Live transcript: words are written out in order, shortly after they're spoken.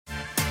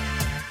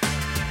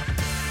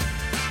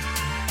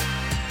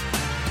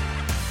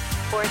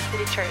Forest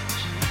City Church.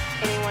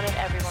 Anyone and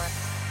everyone.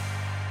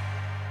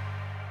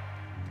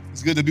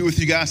 It's good to be with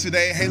you guys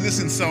today. Hey,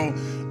 listen, so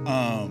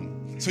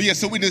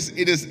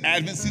it is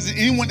Advent season.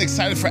 Anyone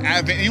excited for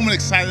Advent? Anyone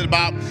excited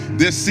about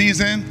this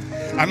season?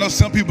 I know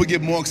some people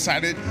get more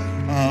excited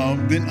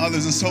than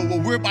others. And so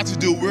what we're about to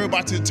do, we're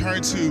about to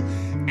turn to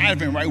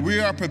Advent, right?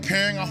 We are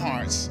preparing our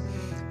hearts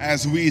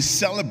as we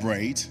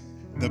celebrate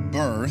the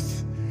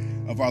birth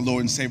of our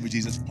Lord and Savior,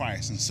 Jesus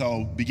Christ. And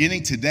so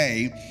beginning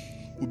today,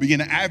 we'll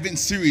begin an Advent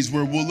series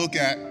where we'll look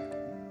at,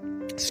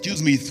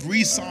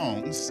 3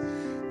 songs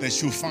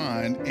that you'll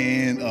find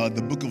in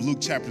the book of Luke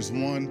chapters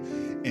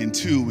 1 and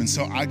 2. And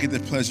so I get the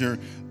pleasure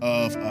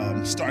of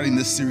starting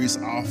this series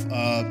off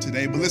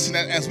today. But listen,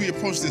 as we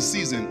approach this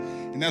season,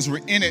 and as we're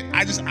in it,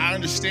 I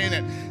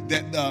understand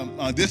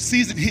that this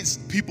season hits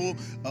people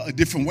a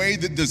different way.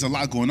 That there's a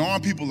lot going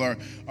on. People are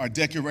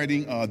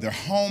decorating their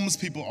homes.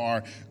 People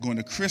are going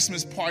to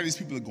Christmas parties.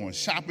 People are going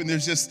shopping.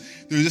 There's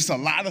just a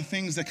lot of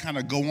things that kind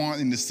of go on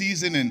in the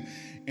season.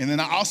 And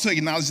then I also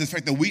acknowledge the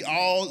fact that we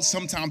all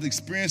sometimes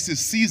experience this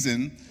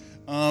season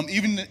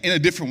even in a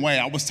different way.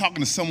 I was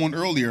talking to someone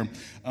earlier,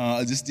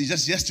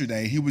 just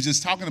yesterday. He was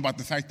just talking about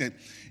the fact that,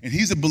 and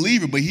he's a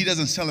believer, but he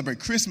doesn't celebrate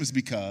Christmas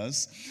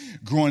because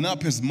growing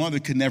up, his mother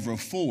could never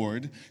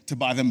afford to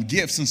buy them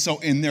gifts. And so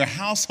in their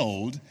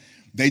household,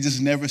 they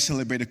just never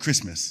celebrated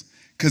Christmas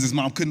because his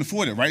mom couldn't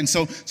afford it, right? And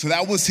so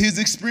that was his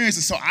experience.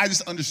 And so I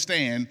just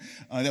understand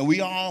that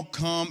we all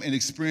come and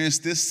experience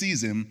this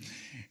season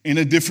in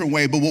a different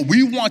way. But what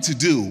we want to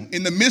do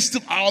in the midst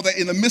of all that,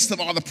 in the midst of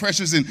all the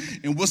pressures and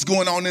what's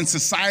going on in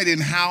society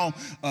and how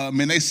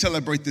they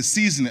celebrate the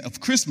season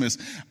of Christmas,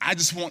 I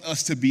just want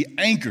us to be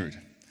anchored.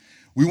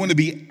 We want to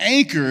be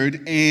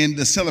anchored in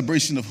the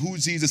celebration of who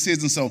Jesus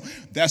is. And so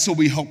that's what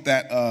we hope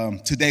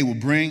that today will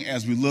bring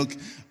as we look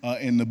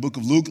in the book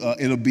of Luke.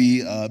 It'll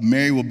be,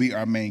 Mary will be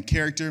our main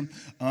character.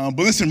 But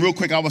listen, real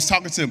quick, I was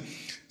talking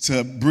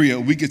to Bria.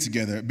 We get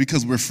together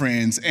because we're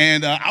friends.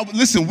 And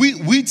listen,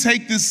 we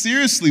take this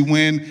seriously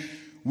when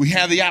we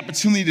have the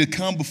opportunity to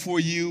come before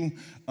you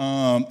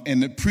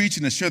and to preach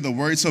and to share the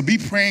word. So be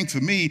praying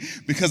for me,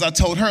 because I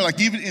told her,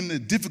 like, even in the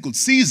difficult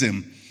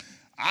season,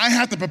 I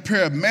have to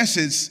prepare a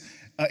message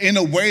in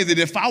a way that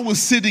if I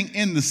was sitting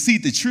in the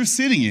seat that you're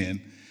sitting in,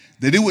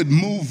 that it would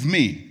move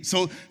me.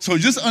 So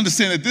just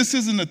understand that this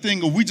isn't a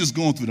thing of we just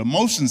going through the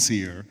motions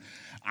here.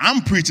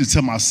 I'm preaching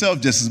to myself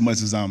just as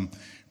much as I'm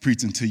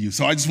preaching to you.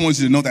 So I just want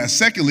you to know that.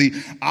 Secondly,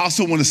 I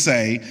also want to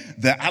say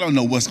that I don't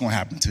know what's going to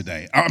happen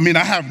today. I mean,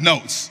 I have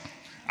notes.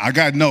 I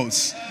got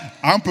notes.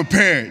 I'm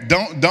prepared.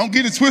 Don't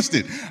get it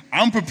twisted.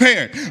 I'm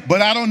prepared,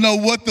 but I don't know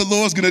what the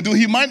Lord's going to do.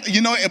 He might,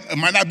 it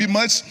might not be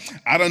much.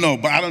 I don't know,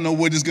 but I don't know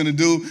what He's going to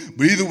do.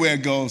 But either way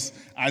it goes,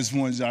 I just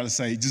wanted y'all to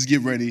say, just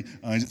get ready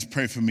and just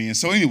pray for me. And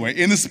so anyway,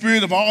 in the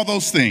spirit of all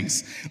those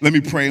things, let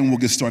me pray and we'll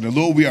get started.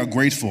 Lord, we are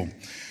grateful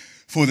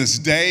for this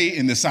day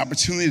and this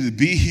opportunity to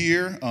be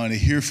here to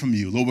hear from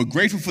you. Lord, we're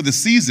grateful for the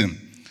season.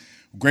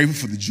 We're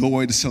grateful for the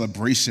joy, the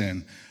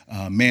celebration,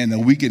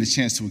 that we get a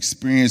chance to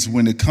experience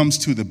when it comes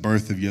to the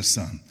birth of your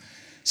son.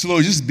 So,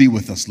 Lord, just be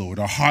with us, Lord.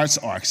 Our hearts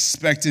are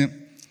expectant.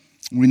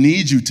 We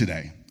need you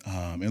today.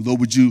 And, Lord,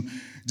 would you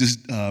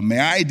just, may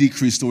I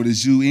decrease, Lord,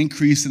 as you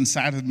increase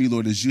inside of me,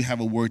 Lord, as you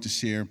have a word to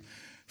share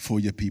for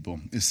your people.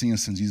 It's in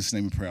Jesus'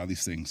 name we pray all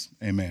these things.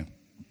 Amen.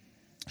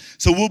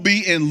 So we'll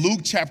be in Luke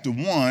chapter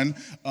 1,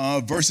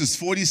 verses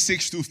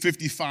 46 through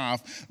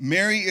 55.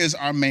 Mary is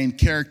our main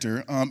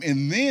character.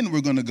 And then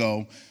we're going to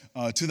go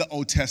to the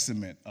Old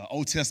Testament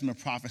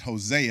prophet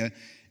Hosea.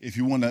 If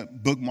you want to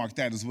bookmark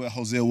that as well,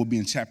 Hosea will be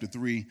in chapter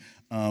 3.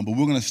 But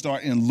we're going to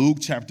start in Luke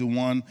chapter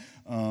 1,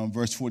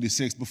 verse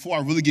 46. Before I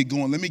really get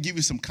going, let me give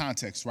you some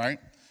context, right?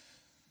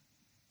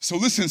 So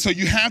listen, so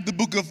you have the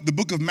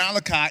book of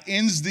Malachi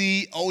ends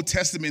the Old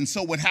Testament. And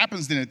so what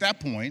happens then at that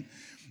point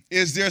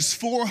is there's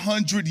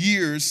 400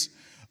 years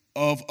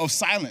of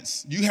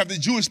silence. You have the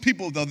Jewish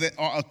people, though, that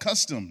are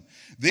accustomed.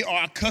 They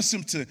are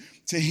accustomed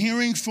to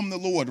hearing from the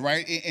Lord,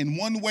 right? In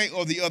one way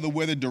or the other,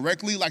 whether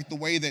directly, like the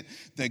way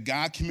that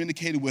God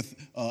communicated with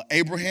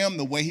Abraham,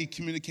 the way he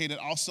communicated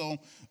also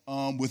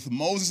with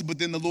Moses, but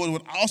then the Lord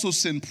would also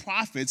send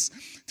prophets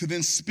to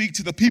then speak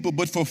to the people.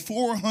 But for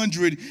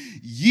 400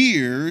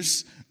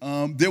 years,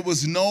 there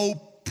was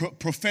no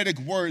prophetic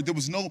word. There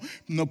was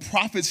no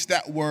prophets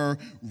that were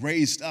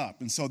raised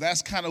up. And so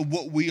that's kind of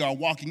what we are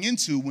walking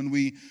into when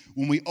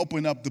we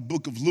open up the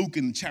book of Luke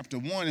in chapter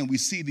 1 and we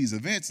see these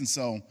events. And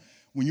so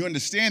when you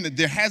understand that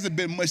there hasn't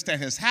been much that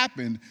has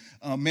happened,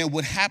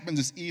 what happens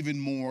is even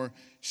more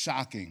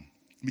shocking.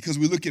 Because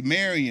we look at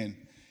Mary, and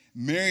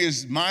Mary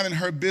is minding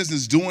her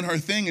business, doing her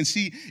thing, and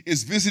she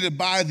is visited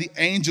by the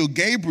angel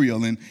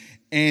Gabriel. And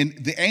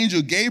the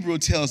angel Gabriel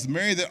tells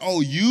Mary that,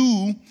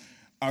 you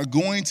are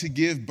going to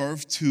give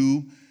birth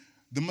to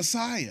the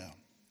Messiah.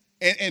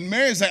 And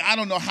Mary's like, I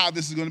don't know how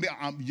this is going to be.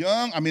 I'm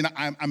young. I mean,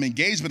 I'm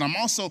engaged, but I'm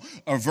also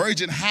a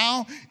virgin.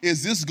 How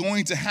is this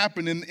going to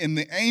happen? And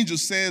the angel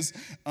says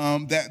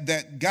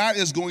that God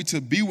is going to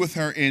be with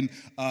her. And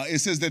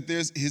it says that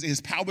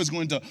his power is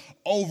going to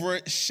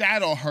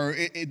overshadow her.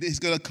 It's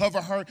going to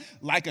cover her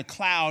like a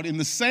cloud in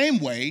the same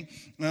way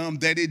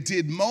that it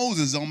did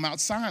Moses on Mount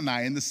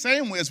Sinai. In the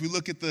same way, as we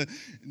look at the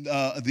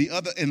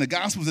other in the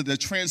Gospels, at the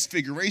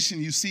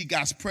Transfiguration, you see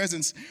God's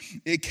presence.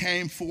 It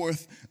came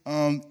forth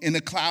in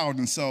a cloud.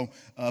 And so,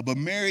 but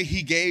Mary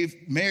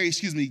gave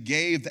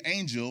the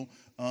angel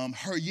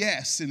her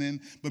yes.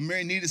 But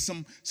Mary needed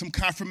some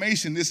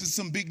confirmation. This is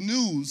some big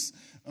news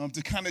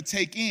to kind of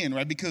take in,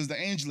 right? Because the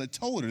angel had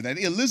told her that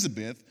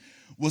Elizabeth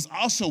was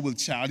also with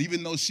child,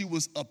 even though she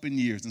was up in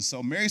years. And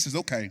so Mary says,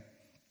 okay,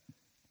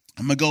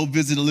 I'm going to go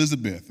visit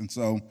Elizabeth. And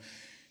so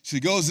she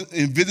goes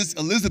and visits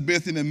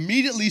Elizabeth, and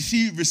immediately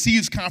she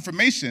receives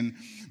confirmation,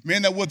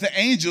 man, that what the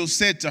angel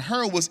said to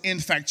her was in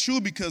fact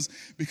true, because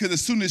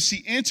as soon as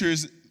she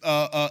enters,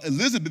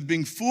 Elizabeth,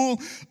 being full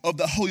of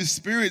the Holy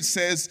Spirit,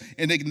 says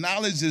and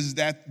acknowledges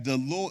that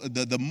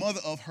the mother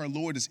of her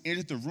Lord has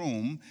entered the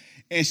room.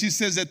 And she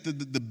says that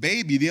the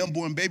baby, the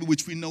unborn baby,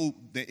 which we know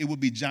that it would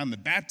be John the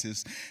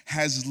Baptist,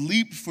 has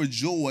leaped for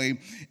joy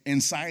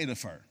inside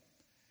of her.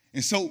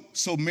 And so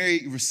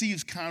Mary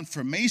receives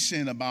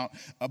confirmation about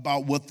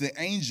what the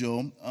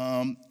angel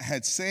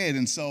had said.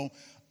 And so,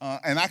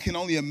 and I can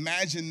only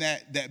imagine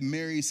that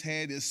Mary's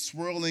head is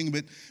swirling.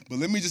 But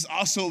let me just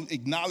also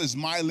acknowledge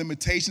my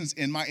limitations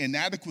and my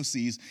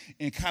inadequacies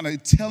in kind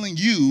of telling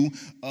you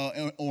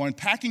or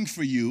unpacking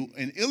for you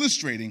and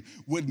illustrating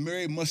what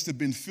Mary must have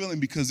been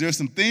feeling, because there are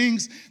some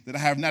things that I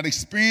have not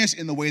experienced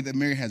in the way that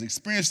Mary has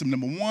experienced them.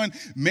 Number one,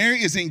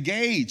 Mary is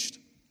engaged,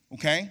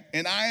 okay?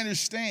 And I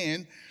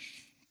understand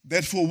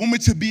that for a woman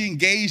to be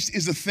engaged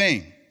is a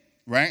thing,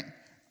 right?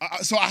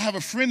 So I have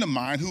a friend of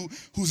mine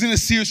who's in a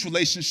serious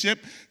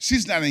relationship.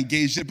 She's not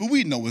engaged yet, but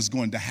we know what's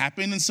going to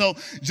happen. And so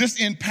just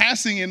in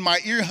passing, in my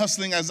ear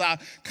hustling, as I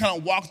kind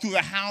of walk through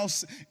the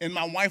house and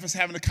my wife is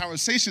having a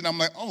conversation, I'm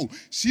like, oh,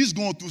 she's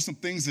going through some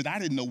things that I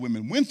didn't know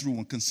women went through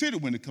and consider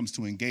when it comes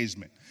to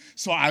engagement.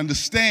 So I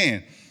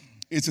understand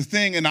it's a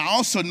thing, and I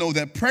also know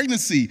that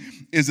pregnancy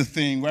is a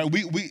thing, right?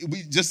 We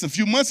just a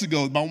few months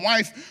ago, my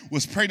wife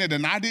was pregnant,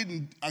 and I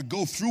didn't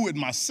go through it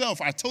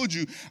myself. I told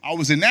you I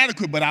was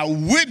inadequate, but I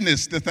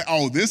witnessed that.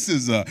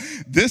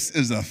 This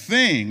is a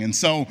thing, and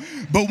so.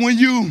 But when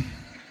you,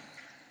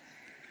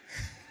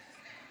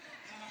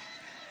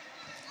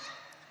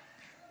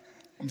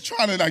 I'm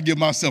trying to not get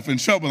myself in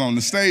trouble on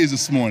the stage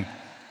this morning.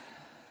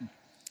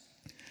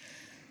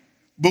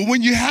 But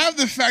when you have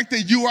the fact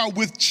that you are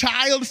with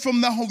child from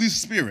the Holy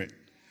Spirit,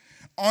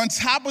 on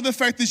top of the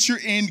fact that you're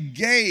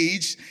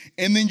engaged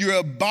and then you're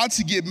about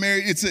to get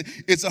married,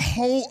 it's a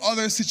whole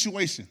other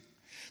situation.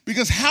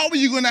 Because how are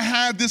you going to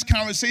have this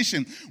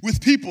conversation with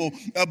people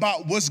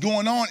about what's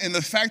going on and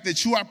the fact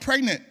that you are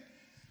pregnant,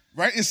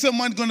 right? Is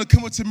someone going to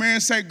come up to Mary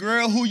and say,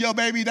 girl, who your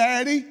baby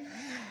daddy?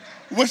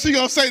 What's she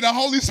going to say? The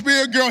Holy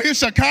Spirit, girl, here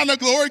Shekinah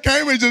glory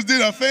came and just did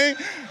a thing?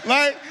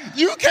 Like,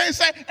 you can't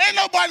say, ain't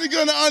nobody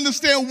going to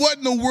understand what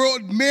in the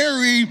world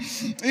Mary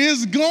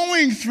is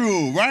going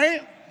through,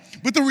 right?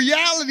 But the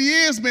reality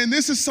is, man,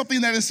 this is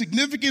something that is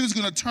significant. It's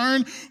going to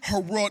turn her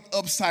world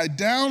upside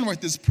down, right?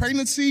 This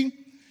pregnancy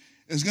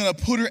is going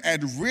to put her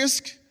at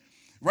risk,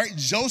 right?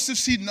 Joseph,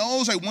 she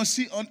knows, like, once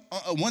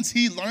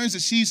he learns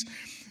that she's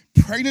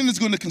pregnant, is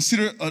going to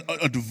consider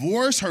a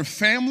divorce. Her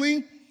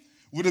family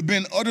would have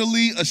been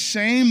utterly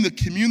ashamed. The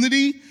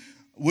community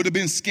would have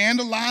been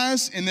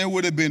scandalized, and there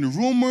would have been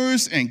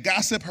rumors and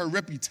gossip. Her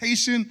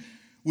reputation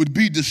would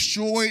be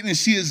destroyed, and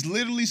she is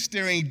literally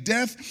staring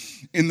death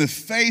in the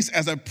face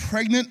as a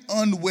pregnant,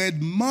 unwed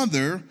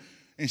mother,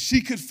 and she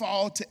could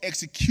fall to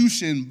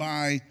execution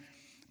by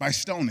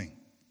stoning.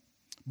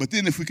 But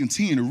then if we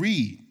continue to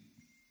read,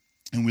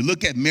 and we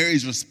look at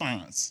Mary's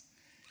response,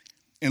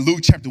 in Luke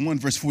chapter 1,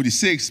 verse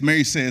 46,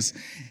 Mary says,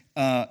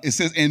 it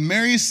says, and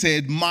Mary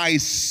said, my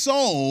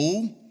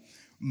soul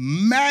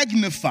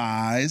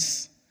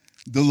magnifies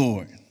the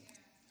Lord.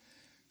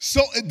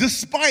 So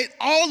despite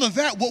all of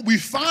that, what we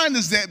find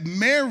is that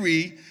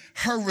Mary,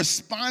 her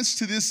response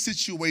to this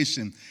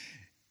situation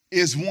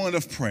is one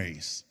of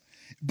praise.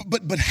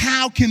 But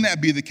how can that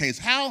be the case?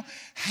 How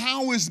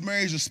is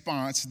Mary's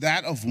response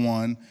that of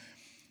one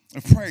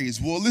of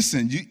praise? Well,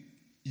 listen,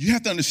 you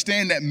have to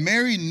understand that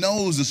Mary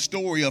knows the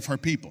story of her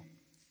people.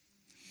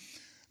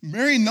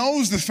 Mary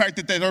knows the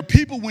fact that her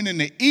people went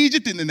into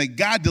Egypt, and then that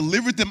God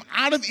delivered them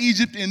out of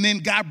Egypt, and then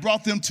God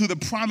brought them to the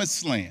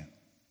promised land.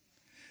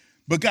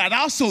 But God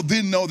also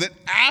didn't know that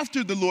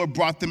after the Lord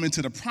brought them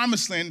into the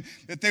promised land,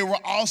 that they were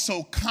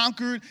also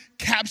conquered,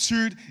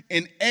 captured,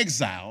 and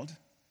exiled.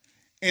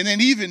 And then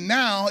even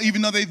now,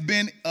 even though they've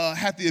been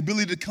had the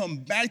ability to come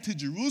back to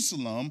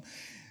Jerusalem,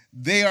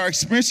 they are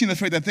experiencing the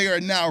fact that they are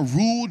now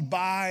ruled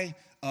by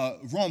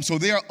Rome. So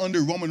they are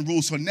under Roman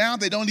rule. So now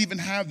they don't even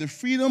have their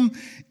freedom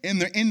and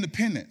their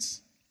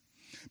independence.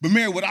 But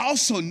Mary would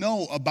also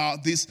know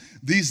about these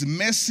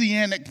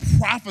messianic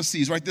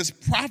prophecies, right? This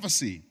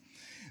prophecy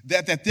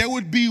that there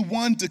would be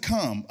one to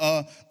come,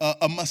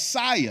 a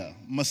Messiah.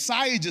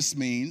 Messiah just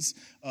means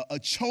a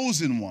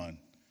chosen one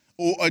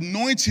or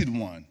anointed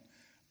one.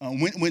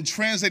 When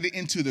translated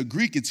into the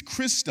Greek, it's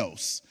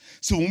Christos.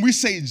 So when we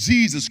say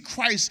Jesus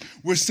Christ,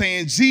 we're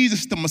saying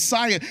Jesus, the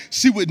Messiah.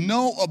 She would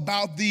know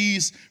about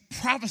these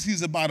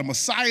prophecies about a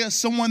Messiah,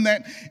 someone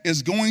that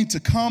is going to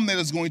come, that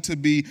is going to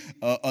be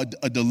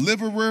a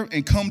deliverer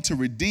and come to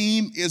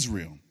redeem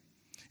Israel.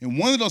 And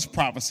one of those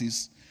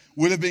prophecies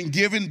would have been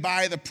given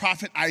by the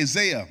prophet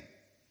Isaiah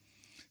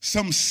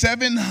some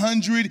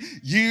 700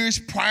 years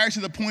prior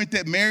to the point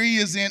that Mary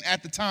is in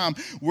at the time,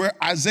 where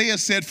Isaiah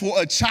said, "For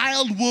a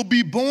child will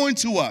be born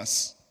to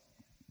us,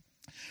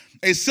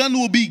 a son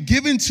will be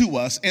given to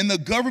us, and the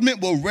government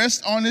will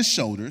rest on his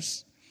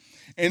shoulders,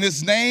 and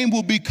his name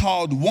will be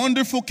called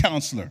Wonderful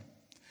Counselor,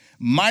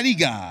 Mighty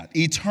God,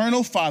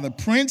 Eternal Father,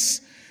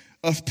 Prince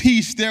of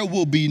Peace. There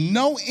will be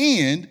no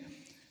end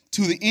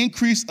to the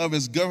increase of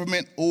his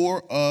government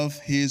or of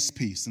his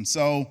peace." And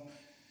so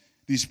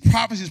these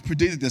prophecies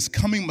predicted this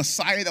coming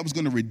Messiah that was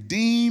going to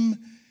redeem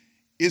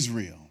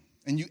Israel.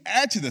 And you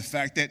add to the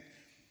fact that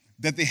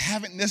they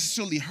haven't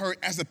necessarily heard,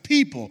 as a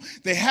people,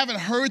 they haven't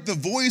heard the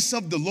voice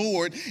of the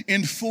Lord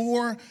in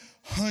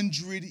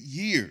 400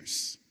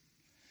 years.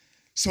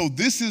 So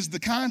this is the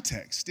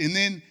context. And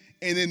then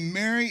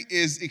Mary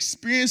is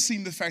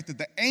experiencing the fact that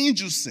the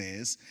angel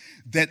says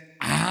that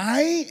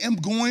I am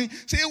going.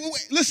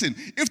 Listen,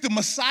 if the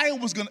Messiah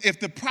was going to, if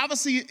the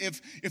prophecy,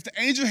 if the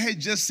angel had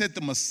just said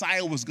the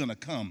Messiah was going to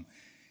come,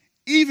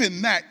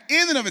 even that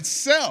in and of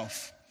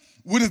itself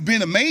would have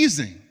been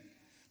amazing.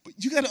 But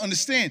you got to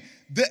understand,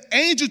 the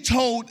angel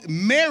told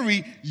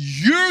Mary,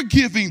 "You're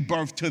giving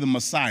birth to the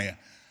Messiah."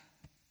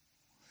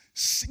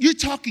 You're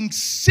talking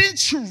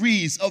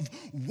centuries of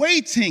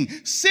waiting,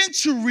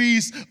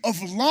 centuries of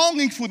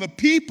longing for the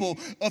people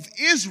of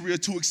Israel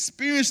to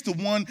experience the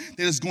one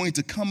that is going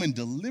to come and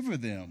deliver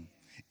them.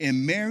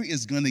 And Mary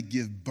is going to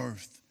give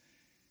birth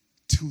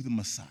to the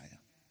Messiah.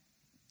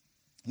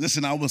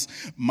 Listen, I was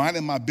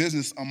minding my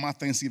business on my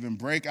Thanksgiving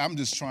break. I'm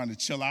just trying to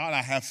chill out.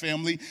 I have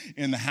family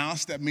in the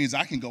house. That means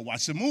I can go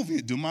watch a movie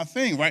and do my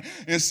thing, right?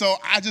 And so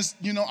I just,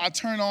 I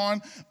turn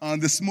on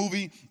this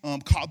movie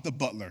called The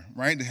Butler,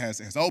 right? It has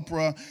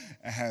Oprah.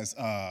 It has,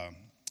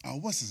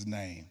 what's his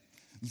name?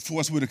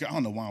 Forest Whitaker. I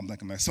don't know why I'm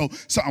blanking on that. So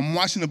I'm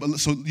watching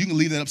so you can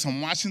leave that up. So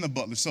I'm watching The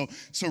Butler. So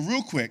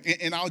real quick,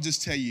 and I'll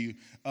just tell you,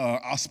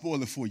 I'll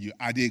spoil it for you.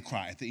 I did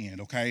cry at the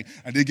end, okay?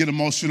 I did get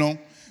emotional.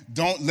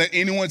 Don't let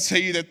anyone tell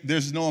you that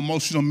there's no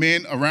emotional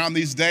men around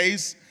these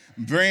days.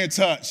 I'm very in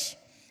touch,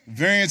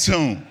 very in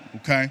tune,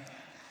 okay?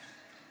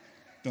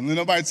 Don't let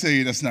nobody tell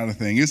you that's not a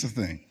thing. It's a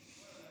thing.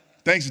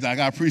 Thanks, Doc.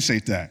 I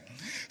appreciate that.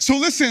 So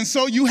listen,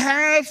 you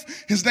have,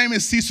 his name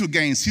is Cecil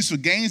Gaines. Cecil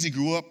Gaines, he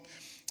grew up,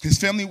 his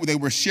family, they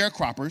were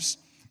sharecroppers,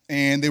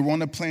 and they were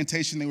on a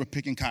plantation, they were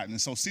picking cotton. And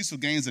so Cecil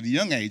Gaines, at a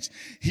young age,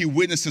 he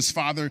witnessed his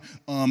father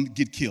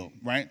get killed,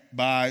 right,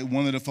 by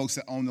one of the folks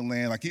that owned the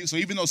land. So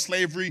even though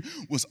slavery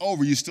was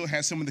over, you still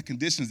had some of the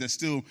conditions that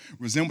still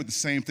resembled the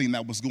same thing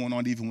that was going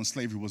on even when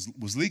slavery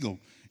was legal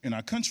in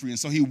our country. And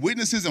so he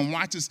witnesses and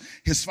watches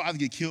his father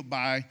get killed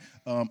by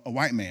a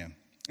white man.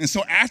 And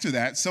so after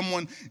that,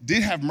 someone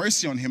did have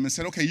mercy on him and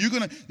said, "Okay, you're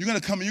gonna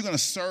come and you're gonna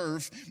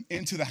serve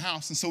into the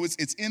house." And so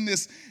it's in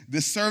this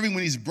serving,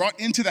 when he's brought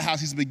into the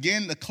house, he's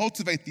beginning to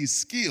cultivate these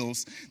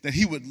skills that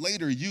he would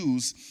later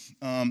use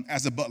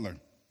as a butler.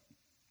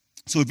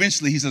 So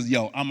eventually he says,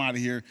 "Yo, I'm out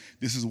of here.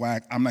 This is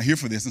whack. I'm not here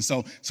for this." And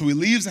so he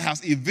leaves the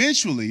house.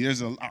 Eventually,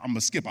 I'm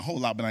gonna skip a whole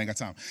lot, but I ain't got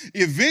time.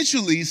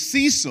 Eventually,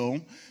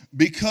 Cecil,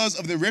 because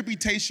of the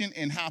reputation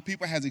and how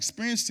people has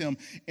experienced him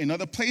in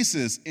other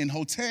places, in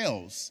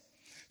hotels,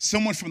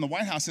 someone from the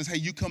White House says, "Hey,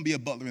 you come be a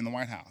butler in the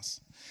White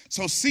House."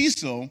 So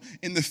Cecil,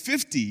 in the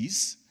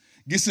 50s,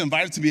 gets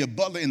invited to be a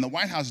butler in the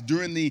White House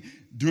during the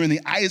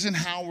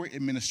Eisenhower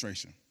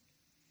administration.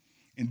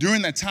 And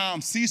during that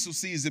time, Cecil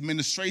sees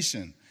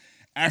administration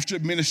after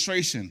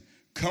administration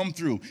come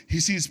through.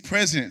 He sees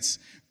presidents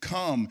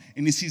come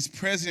and he sees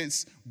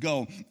presidents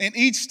go. And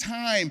each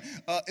time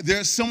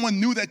there's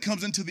someone new that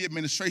comes into the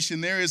administration,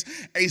 there is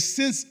a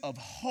sense of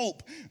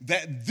hope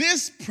that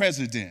this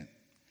president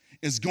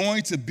is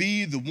going to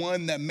be the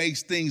one that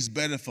makes things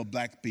better for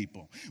black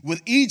people.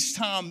 With each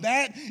time,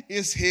 that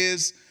is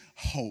his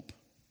hope.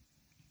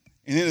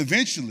 And then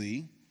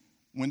eventually,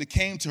 when it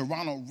came to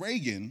Ronald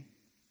Reagan,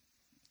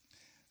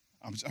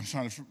 I'm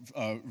trying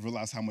to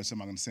realize how much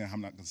am I going to say. I'm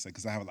not going to say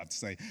because I have a lot to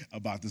say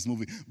about this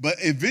movie. But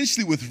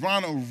eventually with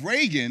Ronald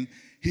Reagan,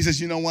 he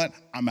says, "You know what?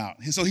 I'm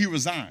out." So he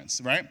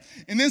resigns, right?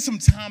 And then some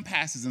time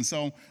passes. And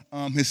so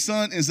his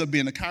son ends up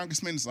being a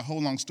congressman. It's a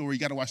whole long story. You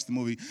got to watch the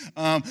movie.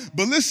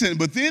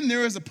 But then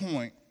there is a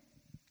point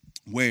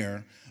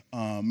where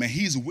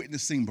he's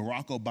witnessing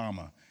Barack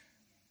Obama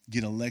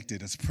get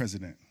elected as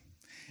president.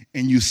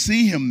 And you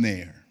see him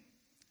there.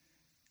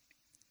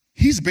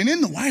 He's been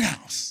in the White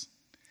House.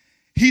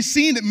 He's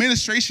seen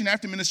administration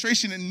after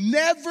administration, and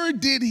never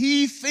did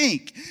he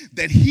think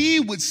that he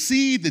would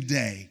see the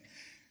day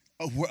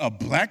where a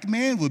black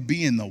man would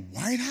be in the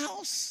White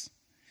House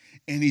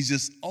and he's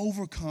just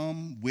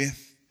overcome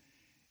with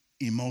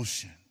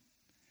emotion.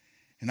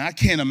 And I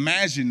can't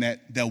imagine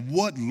that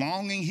what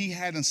longing he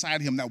had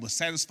inside him that was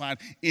satisfied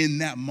in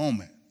that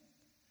moment.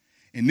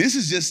 And this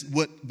is just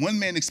what one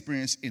man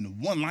experienced in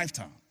one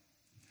lifetime.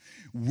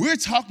 We're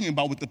talking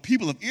about what the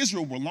people of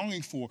Israel were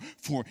longing for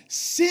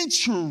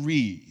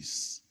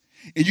centuries.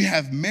 And you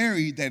have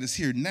Mary that is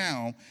here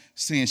now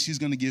saying she's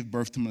going to give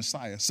birth to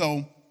Messiah.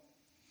 So,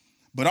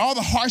 but all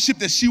the hardship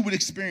that she would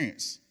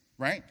experience,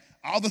 right?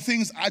 All the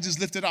things I just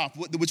lifted off,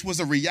 which was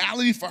a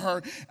reality for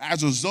her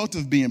as a result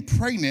of being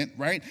pregnant,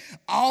 right?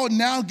 All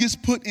now gets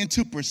put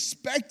into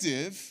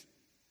perspective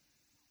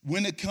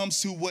when it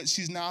comes to what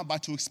she's now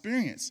about to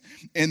experience.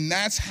 And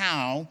that's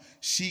how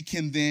she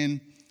can then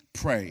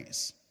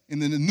praise.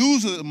 And then the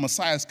news of the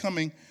Messiah's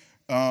coming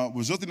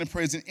resulted in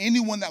praise. And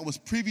anyone that was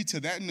privy to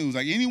that news,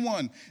 like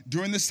anyone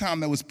during this time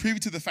that was privy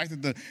to the fact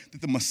that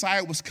the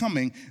Messiah was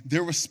coming,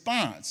 their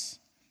response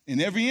in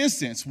every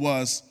instance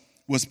was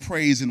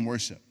praise and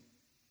worship.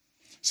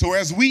 So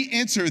as we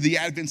enter the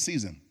Advent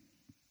season,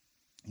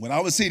 what I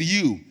would say to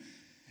you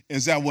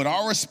is that what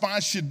our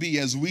response should be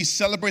as we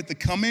celebrate the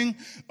coming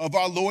of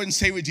our Lord and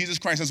Savior Jesus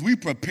Christ, as we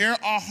prepare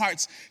our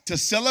hearts to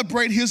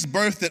celebrate his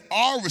birth, that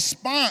our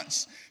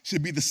response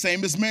should be the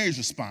same as Mary's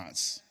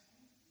response.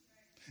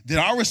 That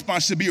our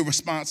response should be a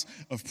response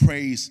of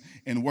praise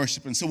and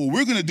worship. And so what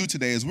we're going to do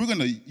today is we're going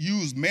to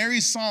use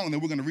Mary's song that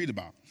we're going to read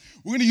about.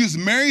 We're going to use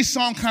Mary's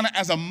song kind of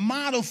as a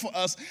model for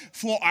us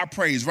for our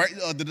praise, right?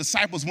 The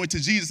disciples went to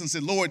Jesus and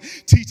said, Lord,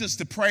 teach us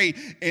to pray.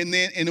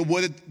 And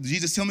what did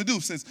Jesus tell them to do?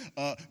 It says,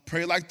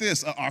 pray like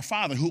this, our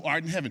Father who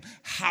art in heaven,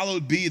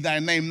 hallowed be thy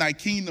name, thy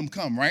kingdom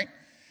come, right?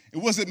 It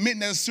wasn't meant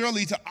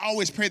necessarily to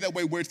always pray that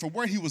way word for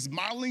word. He was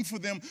modeling for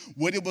them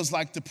what it was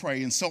like to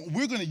pray. And so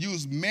we're going to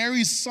use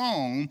Mary's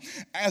song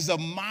as a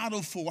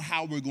model for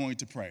how we're going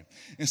to pray.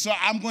 And so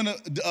I'm going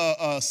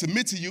to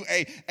submit to you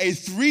a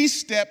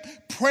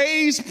 3-step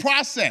praise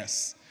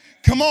process.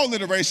 Come on,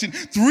 Alliteration.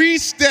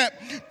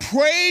 3-step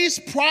praise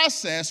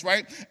process,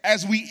 right,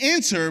 as we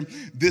enter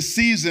this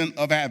season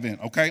of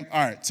Advent, okay?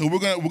 All right, so we're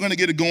gonna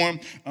get it going.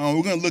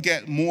 We're going to look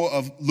at more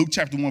of Luke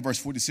chapter 1, verse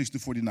 46 to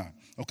 49,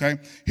 okay?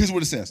 Here's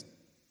what it says.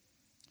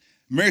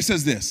 Mary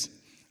says this,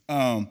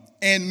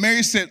 and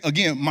Mary said,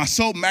 again, my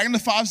soul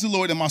magnifies the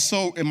Lord, and my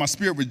soul and my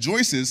spirit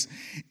rejoices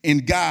in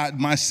God,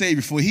 my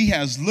Savior, for he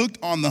has looked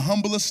on the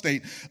humble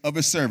estate of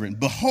his servant.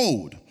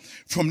 Behold,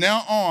 from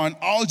now on,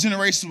 all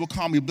generations will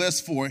call me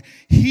blessed, for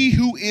he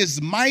who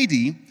is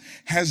mighty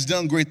has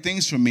done great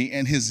things for me,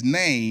 and his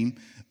name,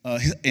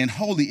 and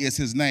holy is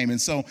his name. And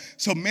so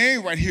Mary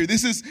right here,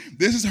 this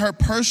is her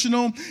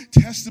personal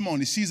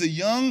testimony. She's a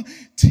young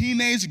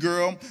teenage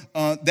girl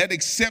that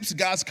accepts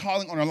God's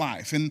calling on her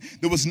life. And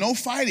there was no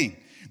fighting.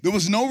 There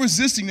was no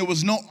resisting. There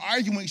was no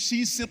arguing.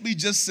 She simply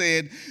just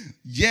said,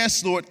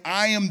 yes, Lord,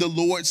 I am the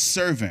Lord's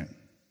servant.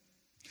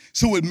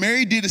 So what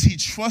Mary did is she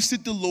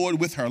trusted the Lord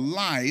with her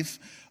life,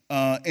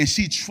 and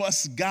she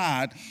trusts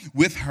God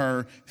with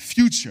her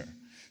future.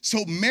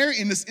 So Mary,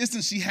 in this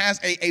instance, she has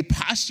a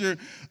posture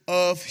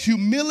of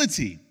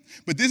humility.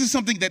 But this is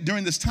something that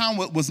during this time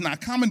was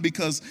not common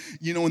because,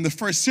 in the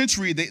first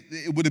century,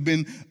 it would have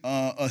been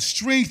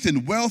strength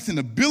and wealth and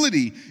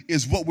ability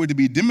is what were to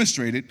be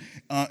demonstrated.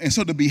 And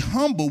so to be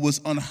humble was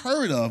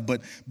unheard of.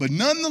 But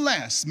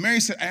nonetheless,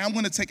 Mary said, I'm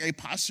going to take a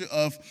posture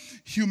of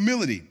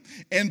humility.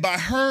 And by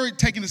her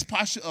taking this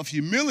posture of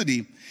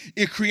humility,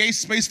 it creates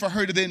space for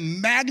her to then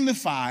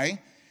magnify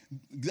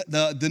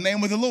the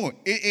name of the Lord.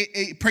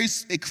 It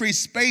creates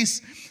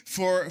space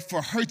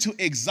for her to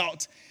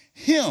exalt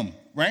him,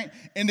 right?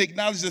 And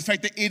acknowledge the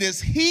fact that it is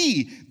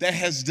he that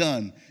has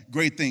done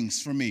great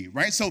things for me,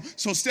 right? So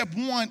step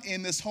one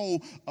in this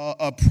whole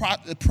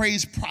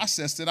praise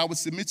process that I would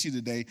submit to you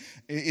today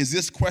is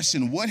this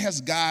question: what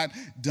has God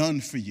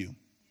done for you?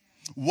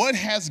 What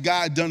has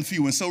God done for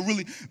you? And so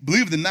really,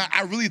 believe it or not,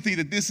 I really think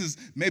that this is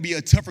maybe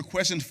a tougher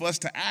question for us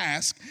to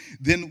ask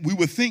than we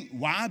would think.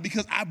 Why?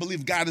 Because I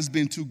believe God has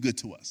been too good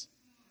to us.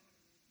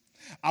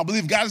 I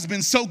believe God has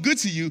been so good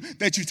to you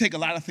that you take a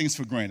lot of things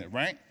for granted,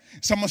 right?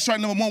 So I'm going to start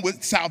number one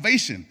with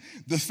salvation.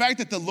 The fact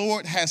that the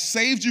Lord has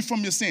saved you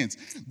from your sins.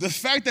 The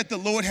fact that the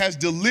Lord has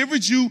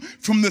delivered you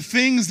from the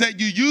things that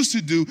you used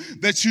to do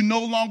that you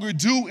no longer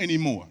do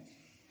anymore.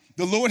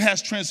 The Lord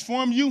has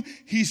transformed you,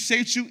 he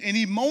shaped you, and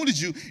he molded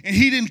you, and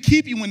he didn't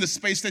keep you in the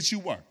space that you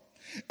were.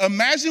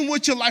 Imagine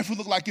what your life would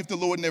look like if the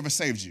Lord never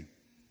saved you.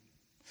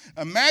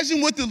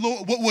 Imagine what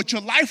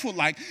your life would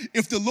like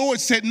if the Lord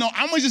said, no,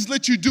 I'm going to just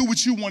let you do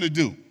what you want to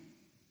do.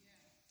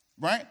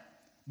 Right?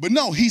 But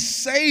no, he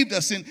saved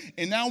us,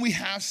 and now we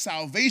have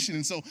salvation.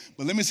 And so,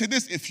 but let me say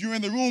this, if you're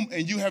in the room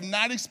and you have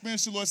not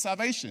experienced the Lord's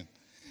salvation,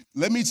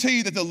 let me tell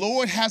you that the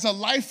Lord has a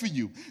life for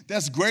you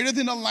that's greater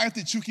than a life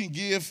that you can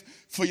give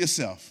for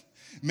yourself.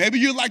 Maybe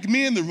you're like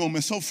me in the room,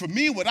 and so for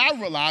me, what I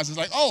realize is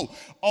like, oh,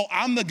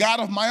 I'm the God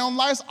of my own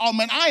life. Oh,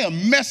 man, I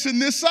am messing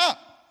this up.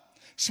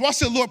 So I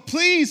said, Lord,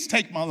 please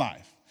take my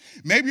life.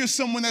 Maybe you're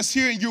someone that's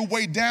here and you're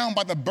weighed down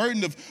by the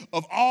burden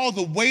of all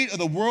the weight of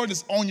the world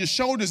that's on your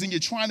shoulders, and you're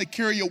trying to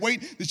carry a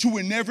weight that you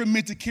were never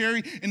meant to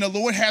carry, and the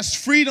Lord has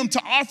freedom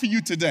to offer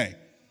you today.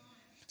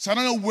 So I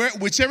don't know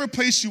whichever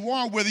place you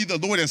are, whether the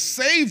Lord has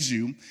saved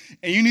you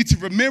and you need to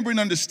remember and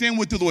understand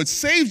what the Lord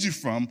saved you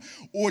from,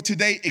 or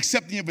today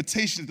accept the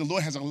invitation that the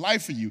Lord has a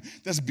life for you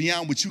that's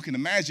beyond what you can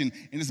imagine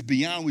and it's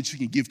beyond what you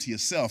can give to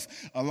yourself,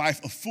 a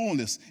life of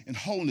fullness and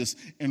wholeness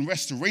and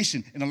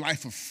restoration and a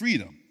life of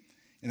freedom.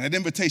 And that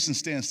invitation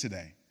stands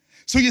today.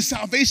 So your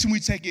salvation,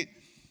 we take it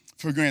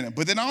for granted.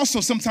 But then also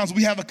sometimes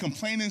we have a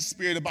complaining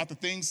spirit about the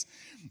things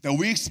that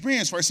we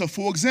experience, right? So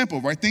for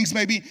example, right, things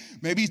may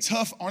be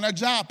tough on our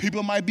job.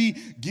 People might be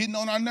getting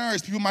on our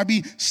nerves. People might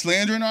be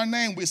slandering our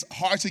name. It's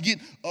hard to get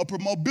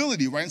upward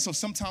mobility, right? And so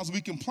sometimes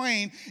we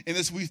complain and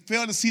we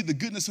fail to see the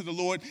goodness of the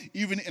Lord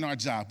even in our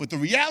job. But the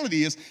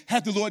reality is,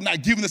 had the Lord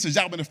not given us a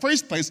job in the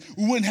first place,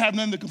 we wouldn't have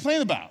nothing to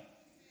complain about.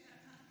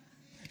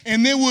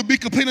 And then we'll be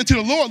complaining to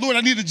the Lord, Lord,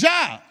 I need a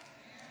job.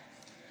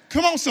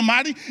 Come on,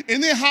 somebody.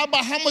 And then how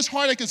about how much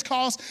heartache is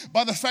caused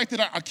by the fact that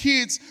our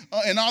kids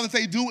and all that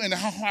they do and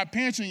how hard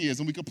parenting is.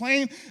 And we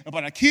complain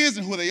about our kids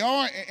and who they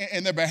are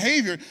and their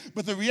behavior.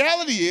 But the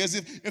reality is,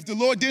 if the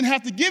Lord didn't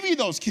have to give you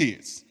those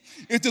kids,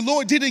 if the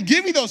Lord didn't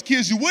give you those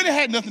kids, you would have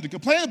had nothing to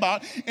complain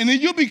about. And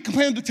then you'll be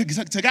complaining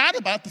to God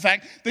about the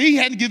fact that he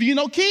hadn't given you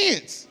no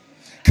kids.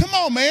 Come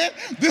on, man.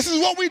 This is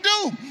what we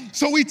do.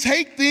 So we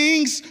take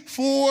things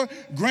for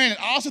granted.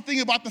 I also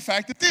think about the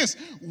fact that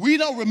we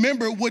don't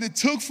remember what it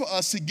took for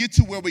us to get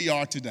to where we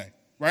are today,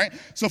 right?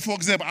 So, for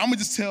example, I'm going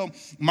to just tell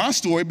my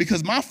story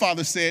because my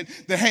father said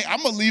that, hey,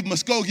 I'm going to leave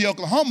Muskogee,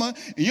 Oklahoma,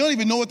 and you don't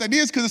even know what that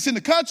is because it's in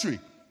the country.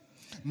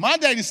 My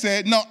daddy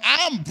said, no,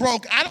 I'm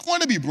broke. I don't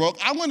want to be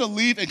broke. I want to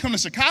leave and come to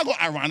Chicago,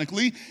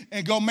 ironically,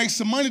 and go make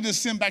some money to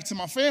send back to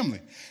my family.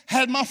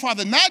 Had my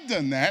father not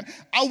done that,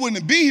 I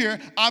wouldn't be here.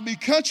 I'd be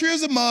country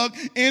as a mug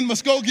in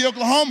Muskogee,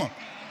 Oklahoma.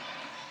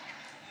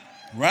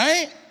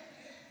 Right?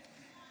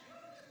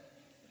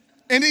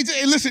 And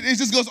listen, it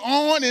just goes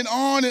on and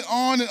on and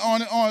on and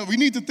on and on. We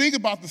need to think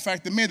about the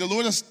fact that, man, the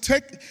Lord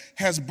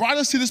has brought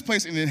us to this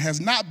place, and it has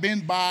not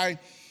been by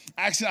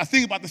accident. I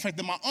think about the fact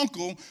that my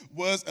uncle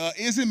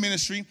is in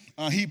ministry.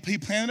 He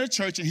planted a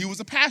church, and he was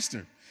a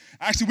pastor.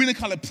 Actually, we didn't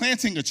call it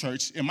planting a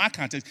church in my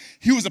context.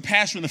 He was a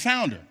pastor and the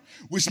founder,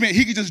 which meant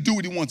he could just do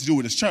what he wanted to do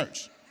with his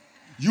church.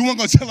 You weren't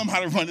going to tell him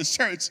how to run his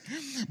church.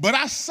 But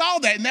I saw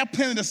that, and that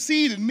planted a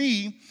seed in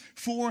me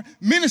for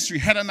ministry.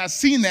 Had I not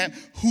seen that,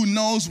 who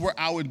knows where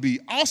I would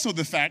be. Also,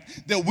 the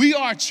fact that we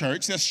are a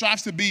church that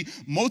strives to be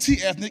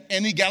multi-ethnic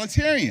and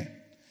egalitarian.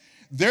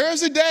 There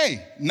is a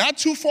day, not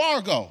too far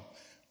ago,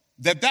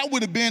 that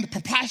would have been a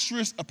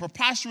preposterous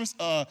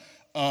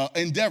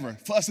endeavor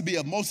for us to be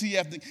a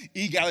multi-ethnic,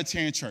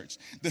 egalitarian church.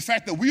 The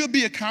fact that we will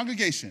be a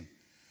congregation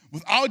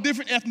with all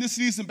different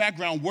ethnicities and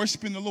background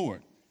worshiping the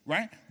Lord,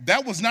 right?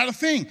 That was not a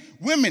thing.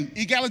 Women,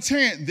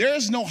 egalitarian, there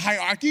is no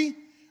hierarchy,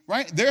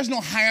 right? There's no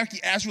hierarchy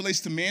as relates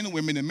to men and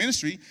women in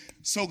ministry.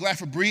 So glad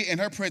for Bree and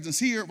her presence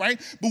here, right?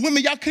 But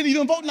women, y'all couldn't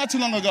even vote not too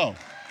long ago.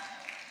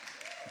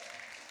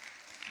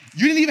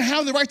 You didn't even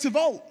have the right to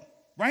vote.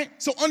 Right?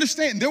 So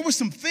understand, there were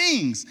some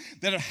things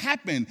that have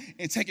happened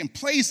and taken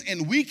place,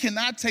 and we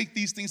cannot take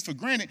these things for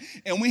granted,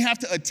 and we have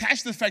to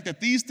attach the fact that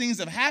these things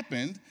have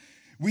happened,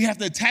 we have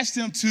to attach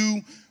them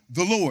to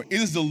the Lord.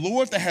 It is the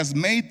Lord that has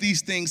made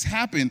these things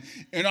happen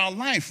in our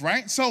life,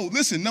 right? So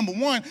listen, number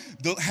one,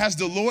 has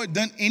the Lord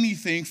done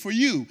anything for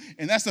you?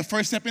 And that's the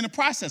first step in the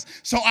process.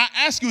 So I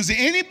ask you, is there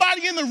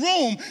anybody in the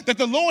room that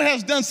the Lord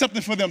has done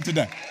something for them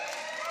today?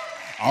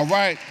 All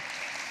right.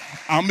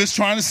 I'm just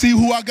trying to see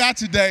who I got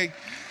today,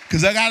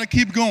 because I got to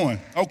keep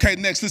going. Okay,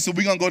 next, listen,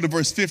 we're going to go to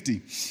verse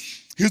 50.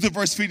 Here's what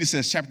verse 50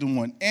 says, chapter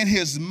 1. And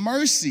his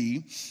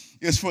mercy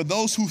is for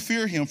those who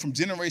fear him from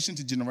generation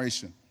to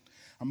generation.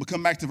 I'm going to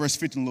come back to verse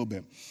 50 in a little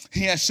bit.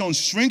 He has shown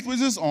strength with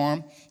his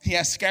arm. He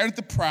has scattered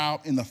the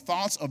proud in the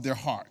thoughts of their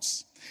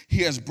hearts.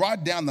 He has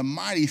brought down the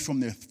mighty from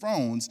their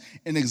thrones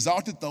and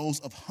exalted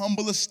those of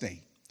humble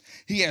estate.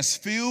 He has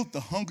filled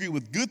the hungry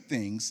with good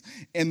things,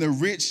 and the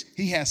rich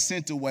he has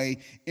sent away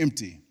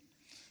empty.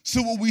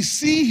 So what we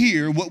see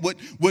here,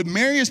 what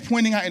Mary is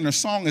pointing out in her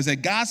song is that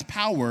God's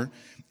power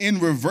in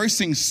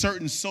reversing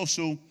certain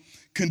social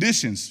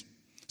conditions.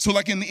 So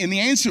like in the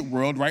ancient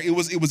world, right, it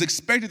was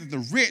expected that the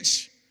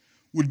rich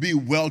would be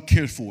well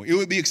cared for. It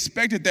would be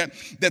expected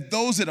that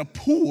those that are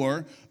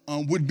poor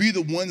would be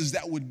the ones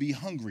that would be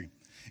hungry.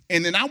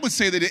 And then I would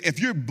say that if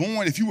you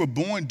were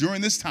born during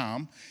this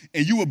time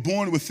and you were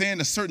born within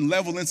a certain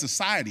level in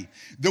society,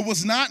 there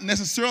was not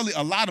necessarily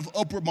a lot of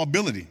upward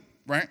mobility,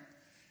 right?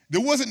 There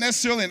wasn't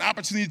necessarily an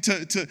opportunity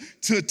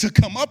to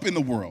come up in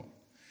the world.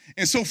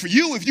 And so for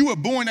you, if you were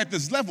born at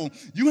this level,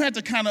 you had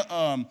to kind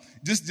of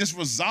just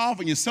resolve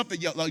in yourself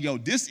that, yo,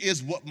 this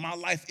is what my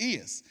life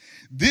is.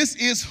 This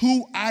is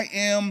who I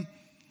am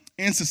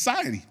in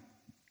society.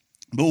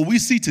 But what we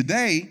see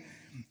today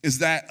is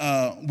that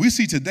the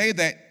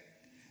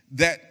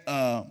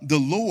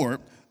Lord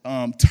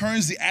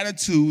turns the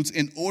attitudes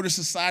and orders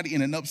society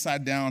in an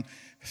upside down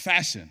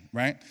fashion,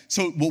 right?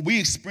 So what we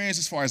experience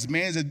as far as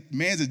man's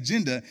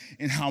agenda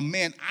and how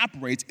man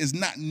operates is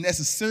not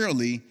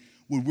necessarily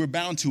what we're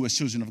bound to as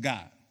children of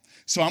God.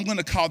 So I'm going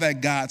to call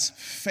that God's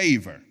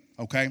favor,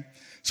 okay?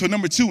 So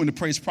number 2 in the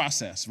praise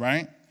process,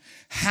 right?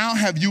 How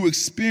have you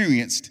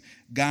experienced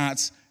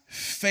God's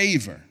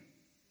favor?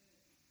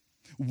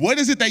 What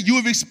is it that you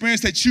have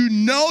experienced that you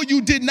know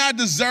you did not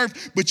deserve,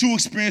 but you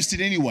experienced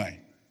it anyway?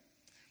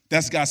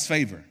 That's God's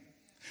favor.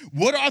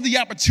 What are the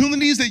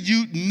opportunities that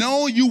you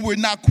know you were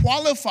not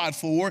qualified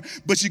for,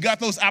 but you got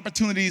those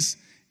opportunities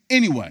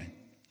anyway?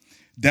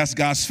 That's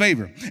God's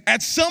favor.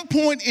 At some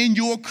point in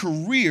your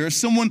career,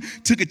 someone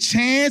took a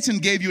chance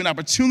and gave you an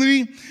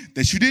opportunity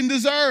that you didn't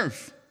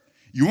deserve.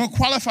 You weren't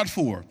qualified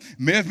for.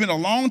 May have been a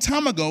long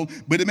time ago,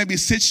 but it maybe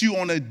set you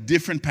on a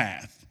different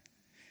path.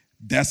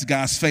 That's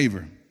God's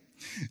favor.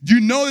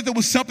 You know that there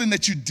was something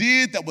that you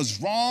did that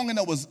was wrong and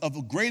that was of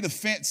a great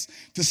offense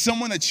to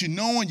someone that you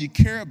know and you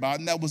care about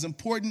and that was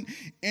important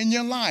in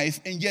your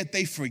life, and yet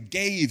they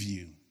forgave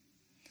you.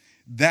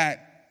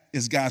 That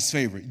is God's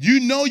favor. You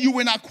know you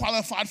were not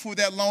qualified for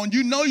that loan.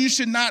 You know you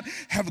should not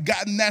have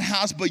gotten that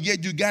house, but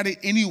yet you got it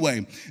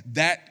anyway.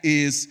 That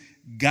is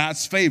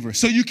God's favor.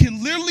 So you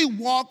can literally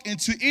walk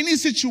into any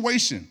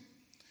situation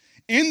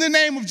in the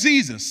name of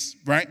Jesus,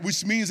 right?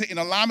 Which means that in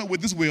alignment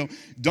with His will,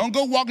 don't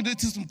go walk into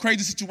some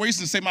crazy situations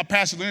and say, my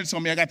Pastor Leonard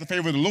told me I got the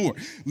favor of the Lord.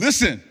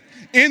 Listen,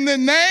 in the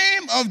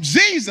name of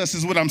Jesus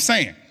is what I'm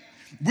saying.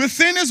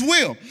 Within His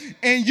will.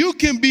 And you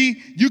can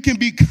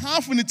be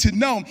confident to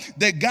know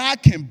that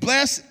God can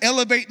bless,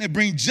 elevate, and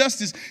bring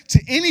justice to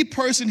any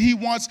person He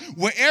wants,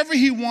 wherever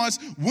He wants,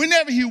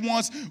 whenever He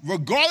wants,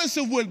 regardless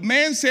of what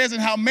man says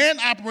and how man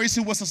operates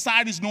and what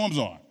society's norms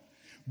are.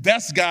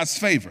 That's God's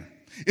favor.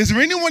 Is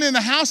there anyone in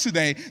the house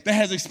today that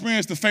has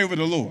experienced the favor of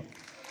the Lord?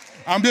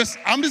 I'm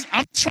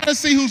trying to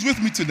see who's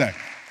with me today.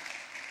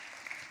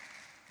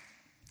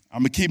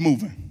 I'm going to keep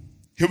moving.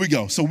 Here we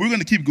go. So we're going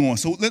to keep going.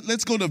 So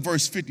let's go to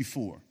verse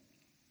 54.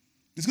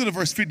 Let's go to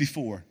verse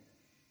 54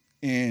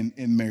 in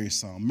Mary's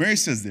psalm. Mary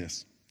says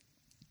this: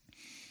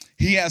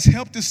 He has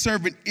helped His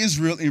servant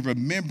Israel in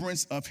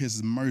remembrance of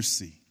His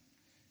mercy.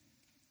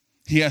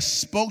 He has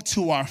spoke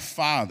to our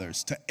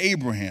fathers, to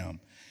Abraham,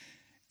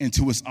 and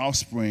to his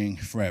offspring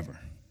forever.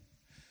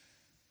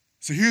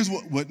 So here's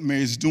what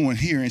Mary's doing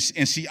here,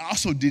 and she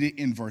also did it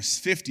in verse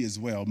 50 as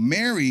well.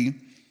 Mary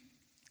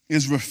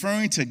is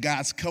referring to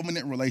God's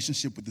covenant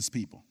relationship with His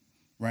people,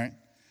 right?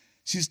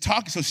 She's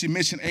talking, so she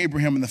mentioned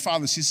Abraham and the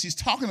father. She's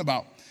talking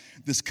about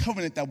this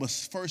covenant that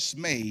was first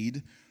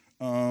made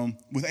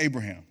with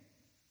Abraham.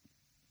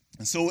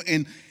 And so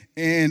in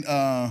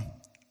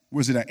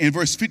where's it at? In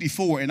verse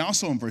 54 and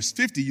also in verse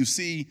 50, you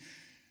see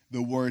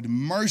the word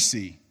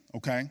mercy.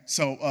 Okay,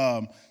 so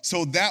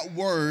that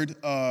word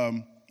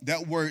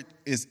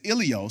is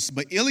ilios,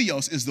 but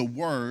ilios is the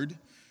word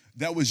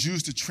that was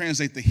used to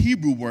translate the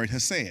Hebrew word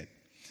hesed.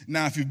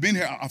 Now, if you've been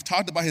here, I've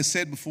talked about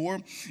hesed before.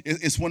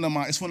 It's one of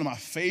my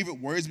favorite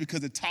words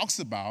because it talks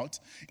about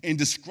and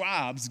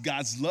describes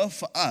God's love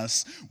for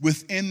us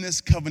within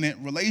this covenant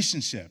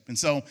relationship. And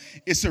so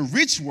it's a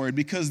rich word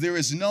because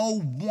there's no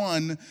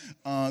one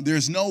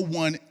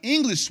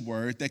English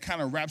word that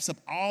kind of wraps up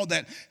all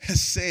that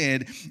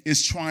hesed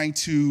is trying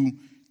to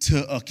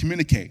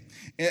communicate.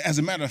 As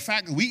a matter of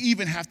fact, we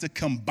even have to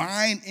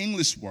combine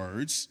English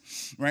words,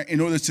 right,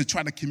 in order to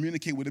try to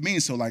communicate what it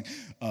means. So like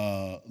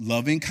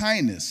loving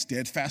kindness,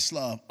 steadfast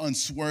love,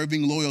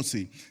 unswerving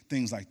loyalty,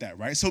 things like that,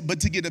 right? So, but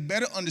to get a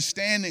better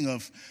understanding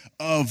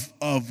of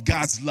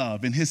God's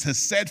love and His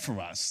hesed for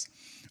us,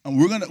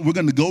 we're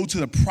gonna go to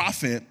the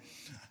prophet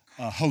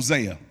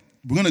Hosea.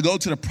 We're gonna go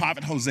to the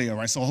prophet Hosea,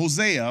 right? So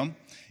Hosea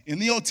in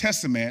the Old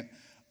Testament.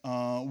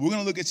 We're going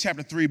to look at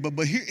chapter 3,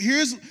 but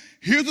here's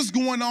what's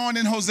going on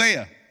in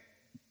Hosea.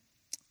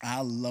 I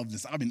love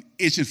this. I've been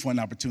itching for an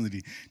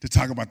opportunity to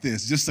talk about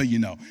this, just so you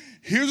know.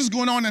 Here's what's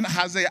going on in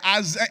Hosea.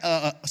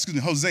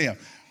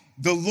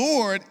 The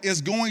Lord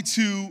is going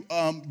to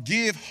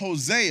give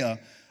Hosea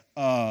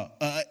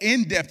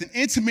in-depth and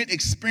intimate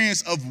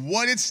experience of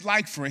what it's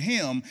like for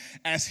him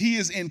as he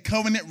is in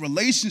covenant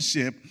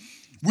relationship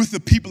with the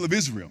people of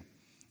Israel.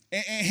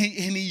 And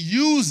he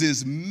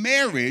uses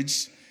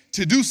marriage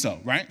to do so,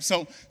 right?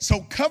 So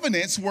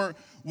covenants were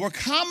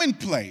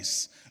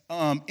commonplace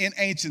in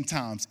ancient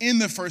times. In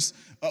the first,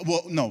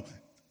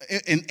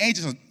 in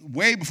ancient,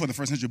 way before the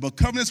first century. But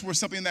covenants were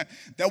something that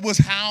was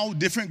how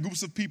different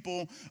groups of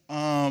people,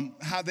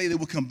 how they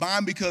would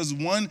combine, because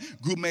one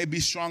group may be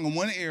strong in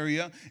one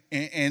area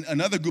and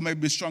another group may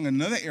be strong in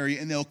another area,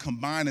 and they'll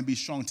combine and be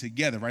strong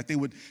together, right? They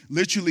would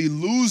literally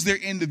lose their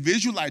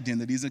individual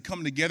identities and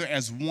come together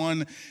as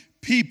one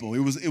people. It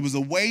was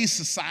a way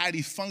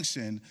society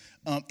functioned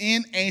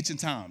in ancient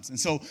times. And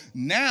so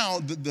now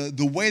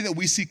the way that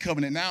we see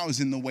covenant now is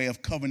in the way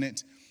of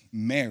covenant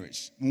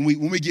marriage. When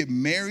we get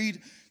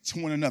married to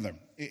one another,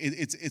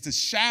 it's a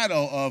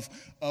shadow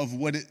of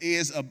what it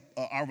is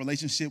our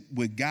relationship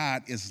with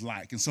God is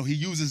like. And so He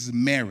uses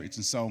marriage.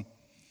 And so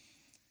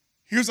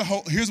here's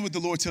what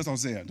the Lord tells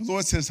Hosea. The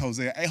Lord says,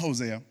 Hosea, hey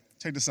Hosea,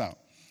 check this out.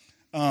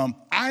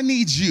 I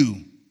need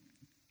you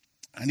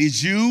I need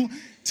you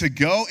to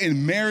go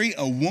and marry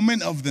a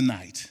woman of the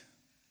night.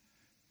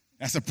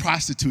 That's a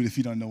prostitute, if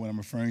you don't know what I'm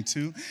referring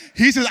to.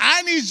 He says,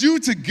 I need you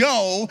to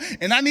go,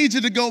 and I need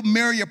you to go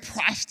marry a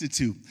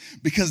prostitute,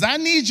 because I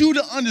need you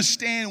to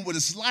understand what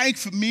it's like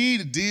for me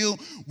to deal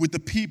with the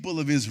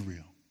people of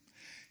Israel.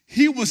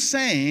 He was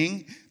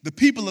saying the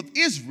people of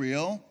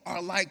Israel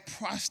are like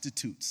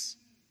prostitutes.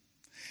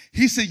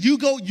 He said, you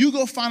go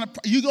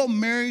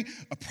marry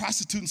a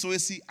prostitute. And so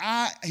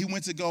he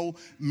went to go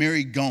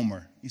marry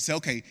Gomer. He said,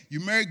 okay,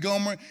 you marry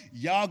Gomer,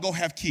 y'all go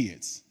have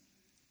kids.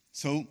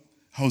 So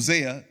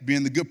Hosea,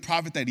 being the good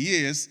prophet that he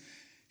is,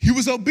 he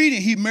was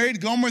obedient. He married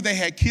Gomer. They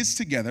had kids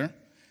together.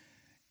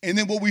 And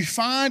then what we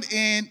find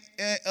in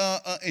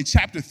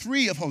chapter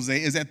 3 of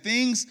Hosea is that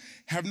things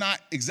have not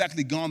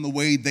exactly gone the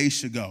way they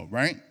should go,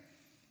 right?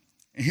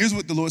 And here's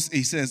what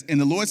he says, and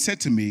the Lord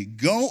said to me,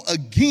 go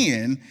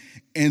again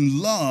and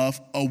love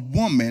a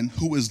woman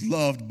who is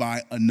loved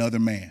by another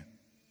man.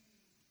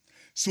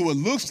 So it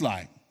looks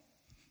like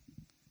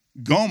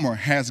Gomer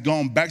has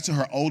gone back to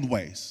her old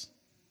ways,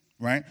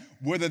 right?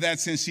 Whether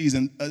that's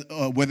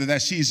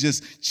she's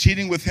just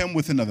cheating with him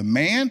with another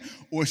man,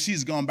 or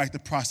she's gone back to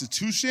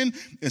prostitution,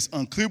 it's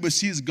unclear, but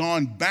she's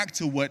gone back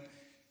to what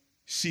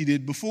she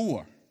did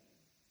before,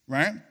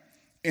 right?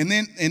 And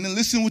then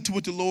listen to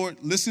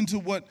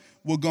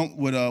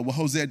what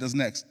Hosea does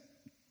next.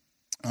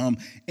 And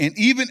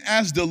even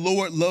as the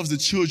Lord loves the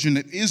children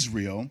of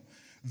Israel,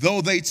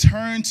 though they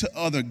turn to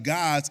other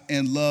gods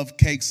and love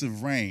cakes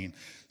of rain.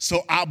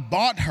 So I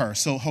bought her,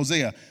 so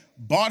Hosea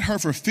bought her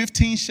for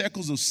 15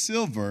 shekels of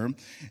silver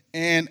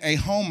and a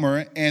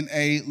homer and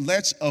a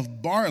lech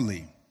of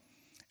barley.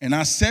 And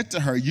I said to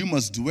her, you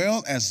must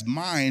dwell as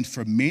mine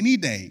for many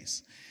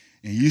days,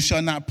 and you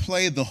shall not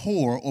play the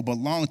whore or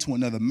belong to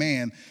another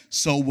man,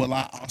 so will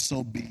I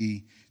also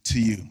be to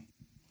you.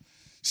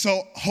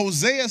 So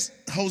Hosea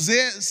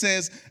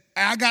says,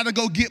 I got to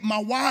go get my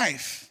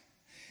wife.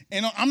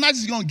 And I'm not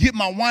just going to get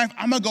my wife.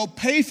 I'm going to go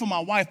pay for my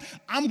wife.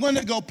 I'm going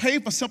to go pay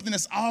for something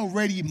that's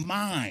already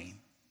mine.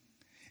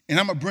 And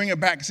I'm going to bring it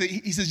back.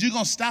 He says, you're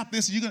going to stop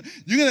this. You're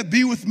going to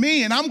be with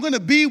me, and I'm going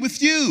to be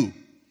with you.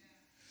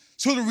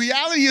 So the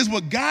reality is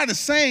what God is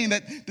saying,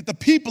 that the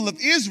people of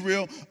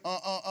Israel,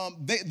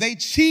 they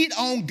cheat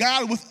on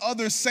God with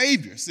other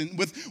saviors and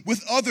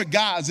with other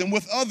gods and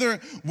with other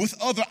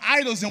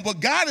idols. And what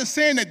God is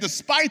saying, that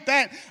despite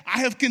that, I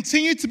have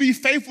continued to be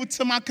faithful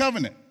to my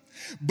covenant.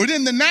 But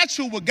in the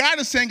natural, what God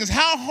is saying is,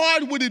 how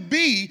hard would it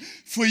be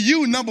for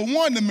you, number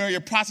one, to marry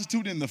a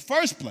prostitute in the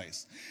first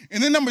place?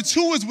 And then number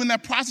two is when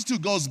that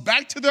prostitute goes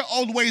back to their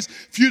old ways,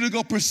 for you to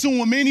go pursue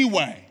them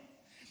anyway.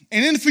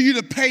 And then for you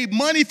to pay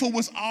money for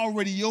what's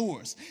already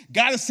yours.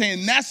 God is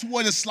saying that's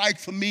what it's like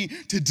for me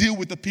to deal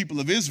with the people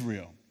of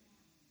Israel.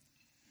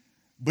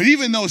 But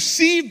even though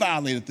she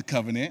violated the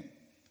covenant,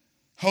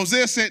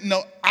 Hosea said,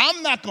 no,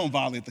 I'm not going to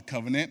violate the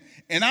covenant,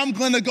 and I'm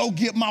going to go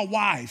get my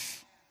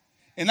wife.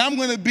 And I'm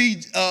going to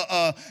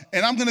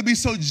be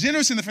so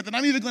generous in the fact that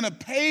I'm even going to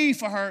pay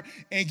for her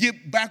and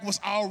get back what's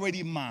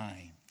already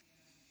mine.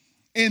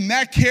 And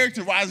that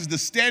characterizes the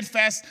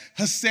steadfast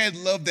Hesed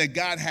love that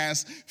God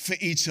has for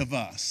each of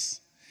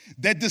us.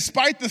 That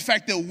despite the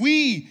fact that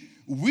we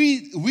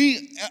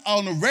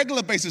on a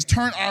regular basis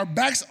turn our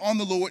backs on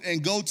the Lord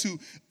and go to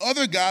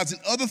other gods and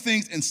other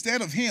things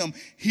instead of him,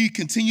 he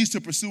continues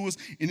to pursue us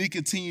and he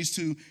continues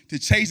to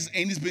chase us,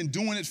 and he's been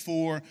doing it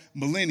for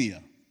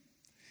millennia.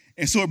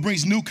 And so it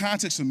brings new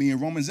context for me in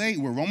Romans 8,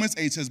 where Romans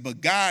 8 says,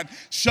 but God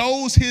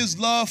shows his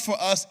love for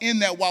us in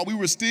that while we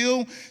were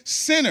still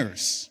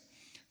sinners,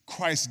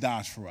 Christ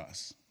died for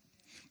us.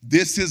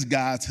 This is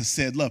God's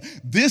Hesed love.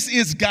 This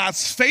is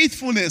God's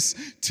faithfulness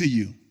to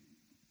you.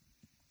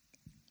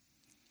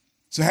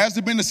 So has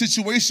there been a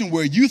situation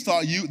where you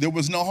thought there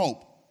was no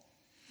hope?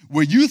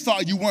 Where you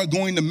thought you weren't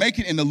going to make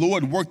it and the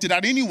Lord worked it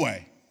out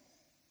anyway?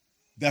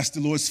 That's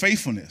the Lord's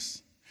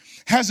faithfulness.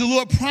 Has the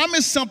Lord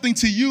promised something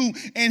to you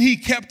and he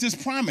kept his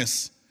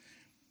promise?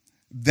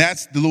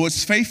 That's the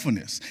Lord's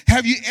faithfulness.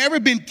 Have you ever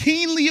been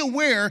keenly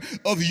aware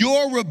of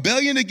your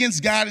rebellion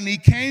against God and he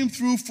came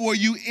through for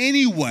you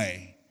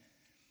anyway?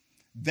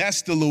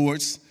 That's the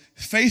Lord's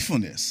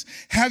faithfulness.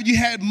 Have you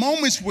had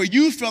moments where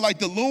you felt like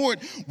the Lord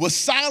was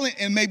silent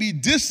and maybe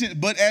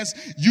distant, but as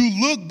you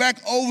look back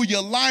over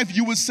your life,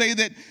 you would say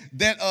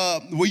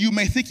that where you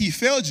may think he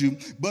failed you,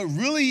 but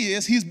really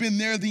he's been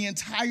there the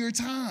entire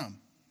time?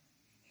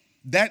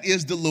 That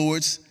is the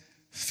Lord's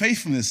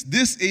faithfulness.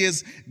 This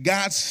is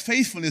God's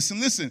faithfulness. And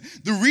listen,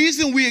 the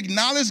reason we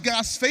acknowledge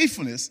God's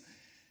faithfulness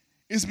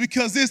is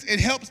because it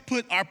helps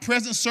put our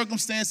present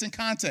circumstance in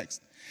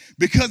context.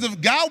 Because if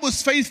God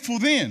was faithful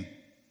then,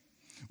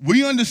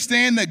 we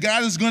understand that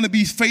God is going to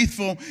be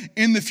faithful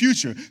in the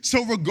future.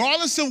 So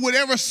regardless of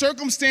whatever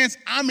circumstance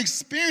I'm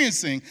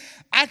experiencing,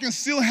 I can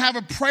still have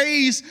a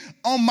praise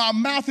on my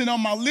mouth and on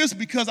my lips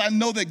because I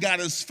know that God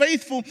is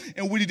faithful,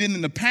 and what he did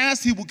in the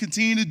past, he will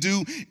continue to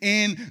do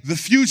in the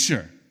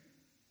future.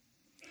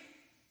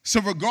 So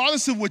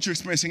regardless of what you're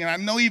experiencing, and I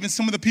know even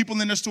some of the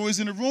people in their stories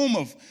in the room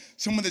of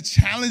some of the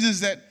challenges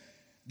that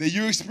that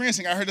you're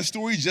experiencing. I heard a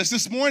story just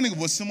this morning of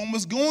what someone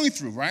was going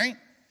through, right?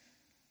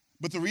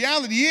 But the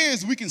reality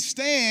is we can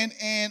stand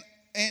and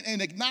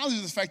acknowledge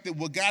the fact that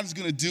what God is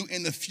going to do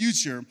in the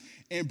future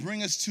and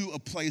bring us to a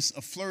place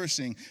of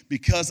flourishing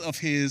because of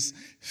his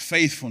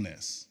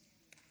faithfulness.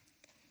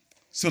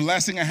 So the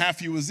last thing I have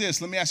for you is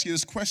this. Let me ask you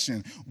this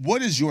question.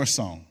 What is your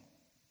song?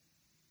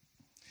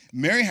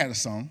 Mary had a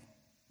song.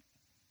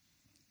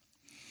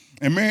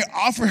 And Mary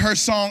offered her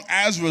song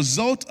as a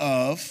result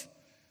of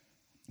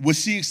what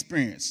she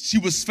experienced. She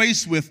was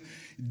faced with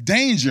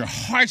danger,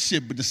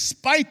 hardship, but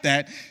despite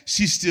that,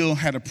 she still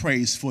had a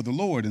praise for the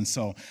Lord. And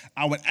so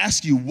I would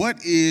ask you,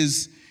 what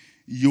is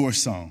your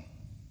song?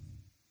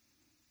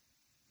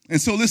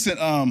 And so listen,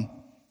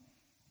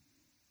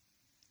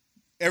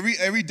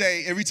 every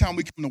day, every time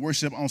we come to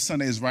worship on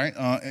Sundays, right?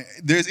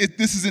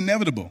 This is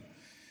inevitable.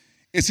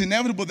 It's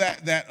inevitable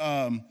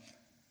that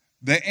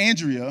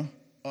Andrea,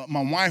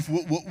 my wife,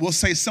 will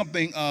say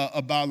something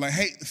about like,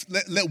 hey,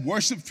 let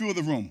worship fill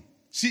the room.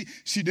 She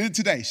did it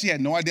today. She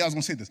had no idea I was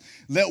going to say this.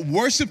 Let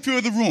worship fill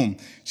the room.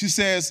 She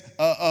says,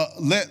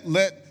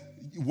 let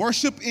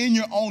worship in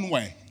your own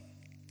way.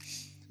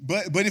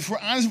 But if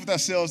we're honest with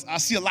ourselves, I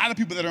see a lot of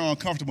people that are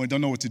uncomfortable and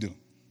don't know what to do.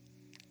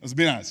 Let's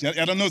be honest. Y'all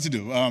don't know what to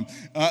do.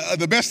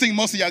 The best thing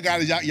most of y'all got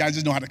is y'all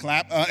just know how to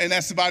clap, and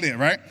that's about it,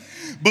 right?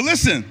 But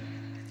listen,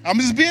 I'm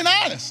just being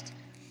honest.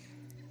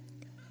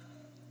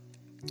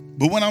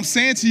 But what I'm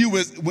saying to you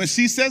is when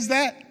she says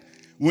that,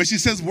 when she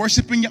says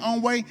worship in your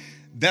own way,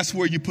 that's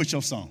where you put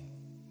your song.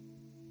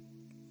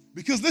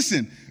 Because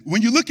listen,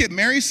 when you look at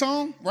Mary's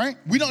song, right,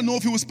 we don't know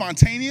if it was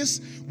spontaneous.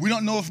 We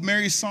don't know if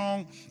Mary's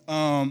song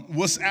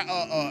was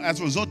as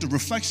a result of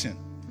reflection.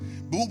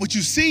 But what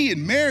you see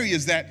in Mary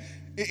is that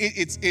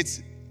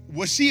it's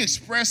what she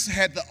expressed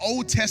had the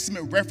Old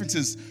Testament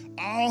references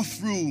all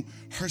through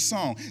her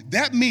song.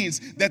 That means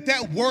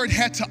that word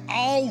had to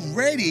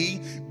already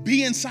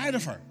be inside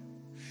of her.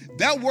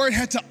 That word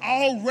had to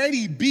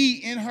already be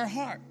in her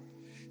heart.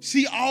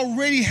 She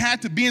already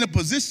had to be in a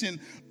position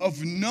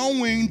of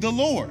knowing the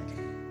Lord.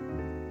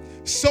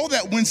 So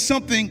that when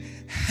something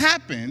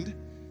happened,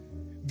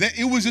 that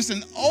it was just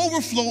an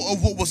overflow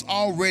of what was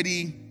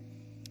already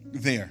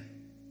there.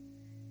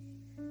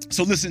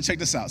 So listen, check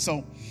this out.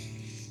 So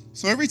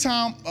every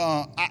time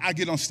I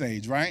get on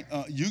stage, right?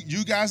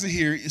 You guys are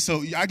here.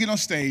 So I get on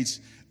stage.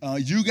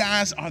 You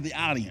guys are the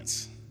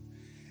audience.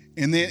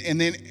 And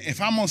then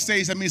if I'm on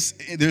stage, that means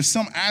there's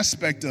some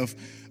aspect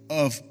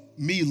of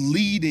me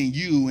leading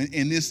you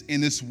in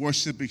this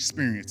worship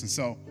experience. And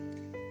so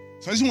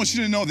I just want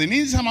you to know that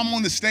anytime I'm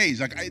on the stage,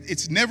 like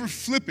it's never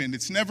flippant.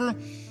 There's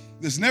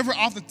never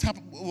off the top.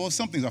 Well,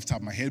 some things off the top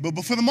of my head,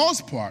 but for the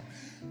most part,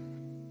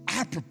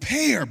 I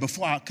prepare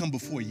before I come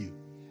before you.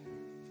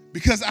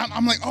 Because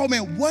I'm like, oh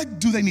man, what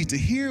do they need to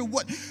hear?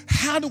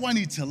 How do I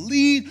need to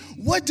lead?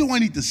 What do I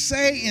need to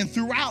say? And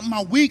throughout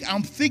my week,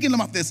 I'm thinking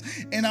about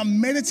this and I'm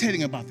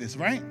meditating about this,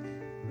 right?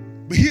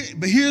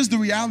 But here's the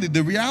reality.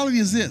 The reality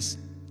is this.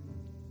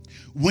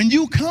 When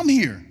you come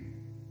here,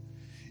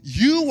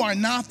 you are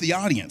not the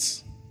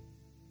audience.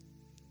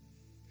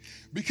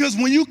 Because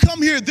when you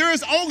come here, there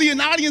is only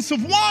an audience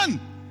of one.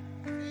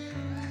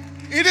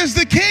 It is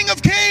the King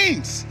of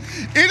Kings.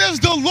 It is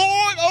the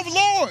Lord of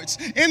Lords.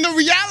 And the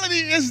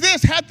reality is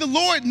this, had the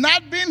Lord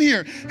not been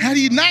here, had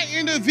he not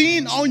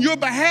intervened on your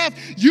behalf,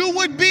 you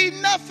would be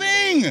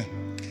nothing.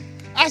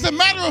 As a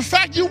matter of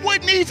fact, you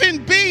wouldn't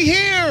even be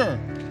here,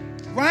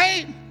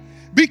 right?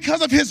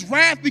 Because of his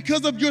wrath,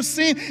 because of your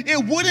sin,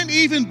 it wouldn't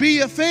even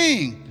be a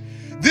thing.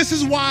 This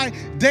is why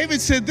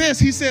David said this.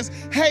 He says,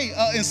 hey,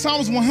 in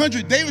Psalms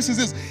 100, David says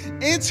this,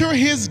 enter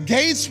his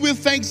gates with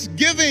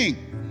thanksgiving.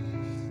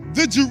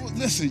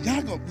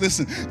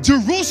 Listen.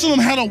 Jerusalem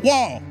had a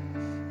wall.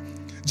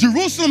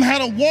 Jerusalem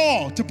had a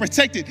wall to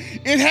protect it.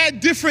 It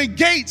had different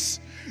gates.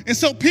 And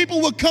so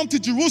people would come to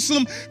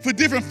Jerusalem for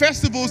different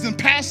festivals and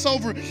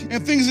Passover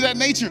and things of that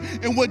nature.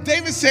 And what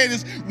David said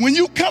is, when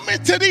you come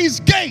into these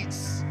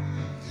gates,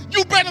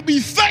 you better be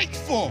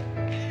thankful.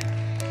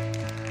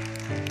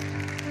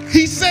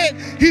 He said,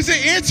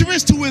 enter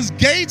into his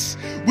gates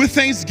with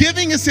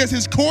thanksgiving. It says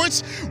his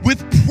courts with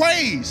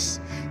praise.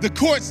 The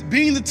courts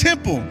being the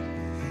temple.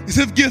 It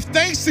says, give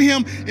thanks to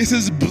him. It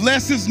says,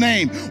 bless his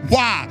name.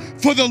 Why?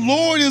 For the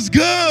Lord is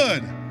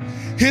good.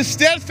 His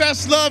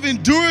steadfast love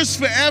endures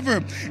forever,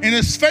 and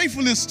his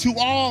faithfulness to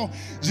all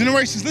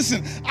generations.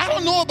 Listen, I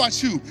don't know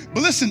about you,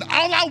 but listen,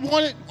 all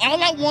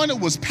I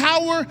wanted was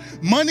power,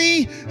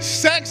 money,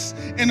 sex,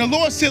 and the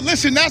Lord said,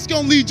 listen, that's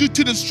going to lead you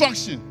to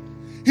destruction.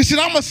 He said,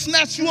 I'm going to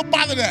snatch you up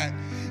out of that,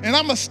 and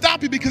I'm going to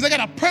stop you because I got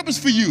a purpose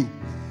for you.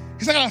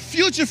 Because I got a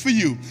future for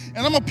you.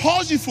 And I'm going to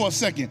pause you for a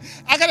second.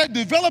 I got to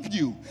develop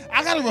you.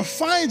 I got to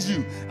refine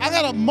you. I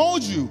got to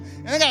mold you.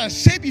 And I got to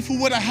shape you for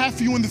what I have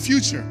for you in the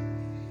future.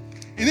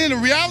 And then the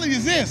reality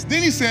is this.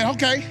 Then he said,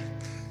 okay.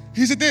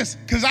 He said this,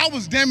 because I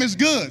was damaged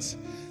goods.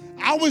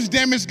 I was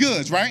damaged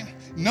goods, right?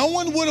 No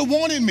one would have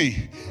wanted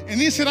me. And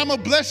he said, I'm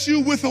going to bless you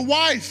with a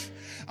wife.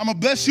 I'm going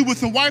to bless you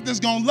with a wife that's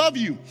going to love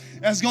you,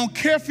 that's going to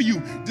care for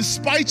you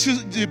despite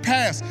your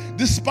past,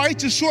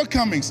 despite your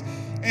shortcomings.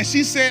 And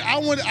she said,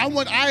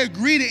 I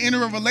agree to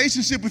enter a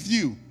relationship with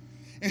you.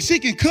 And she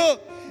can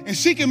cook, and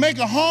she can make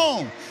a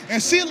home.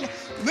 And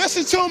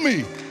listen to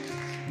me.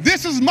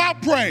 This is my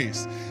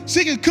praise.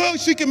 She can cook,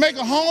 she can make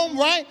a home,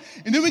 right?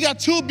 And then we got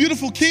 2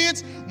 beautiful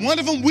kids. One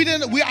of them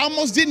we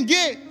almost didn't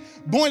get.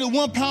 Born at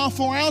 1 pound,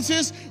 4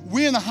 ounces.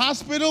 We're in the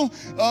hospital.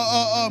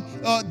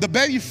 The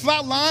baby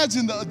flatlines,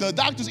 and the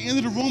doctors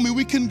entered the room, and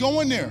we couldn't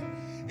go in there.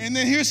 And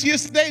then here she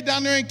is today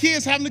down there in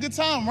kids having a good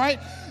time, right?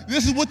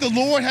 This is what the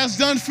Lord has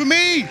done for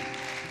me.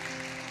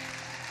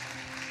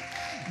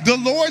 The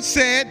Lord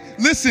said,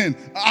 listen,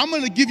 I'm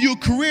going to give you a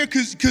career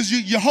because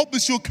you're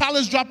hopeless. You're a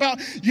college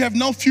dropout. You have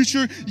no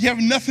future. You have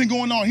nothing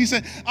going on. He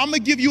said, I'm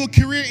going to give you a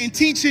career in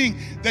teaching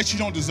that you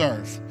don't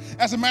deserve.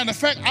 As a matter of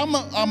fact, I'm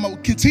going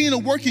to continue to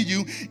work in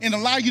you and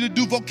allow you to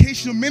do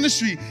vocational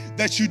ministry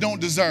that you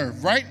don't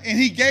deserve, right? And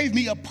he gave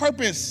me a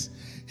purpose.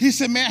 He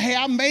said, man, hey,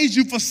 I made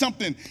you for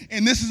something,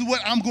 and this is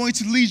what I'm going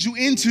to lead you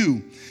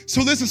into.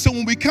 So listen, so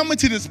when we come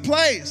into this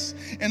place,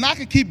 and I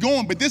could keep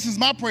going, but this is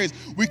my praise.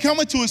 We come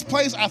into his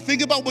place, I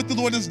think about what the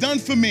Lord has done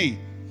for me.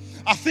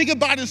 I think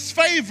about his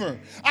favor.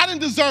 I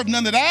didn't deserve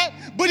none of that,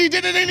 but he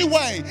did it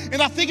anyway.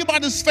 And I think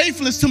about his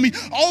faithfulness to me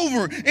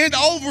over and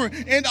over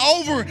and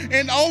over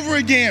and over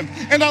again.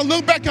 And I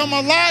look back on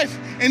my life,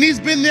 and he's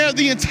been there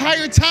the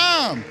entire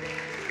time.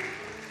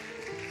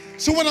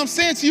 So what I'm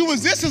saying to you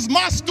is this is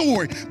my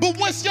story, but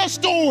what's your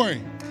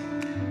story?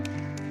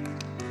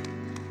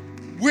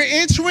 We're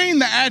entering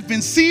the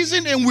Advent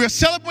season, and we're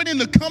celebrating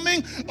the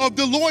coming of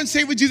the Lord and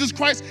Savior Jesus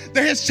Christ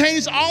that has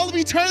changed all of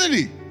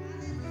eternity.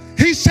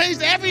 He's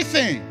changed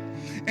everything.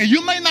 And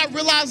you may not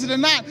realize it or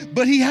not,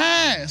 but he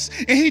has,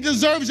 and he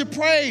deserves your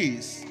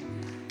praise.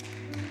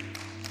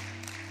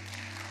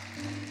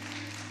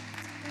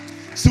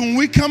 So when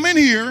we come in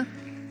here,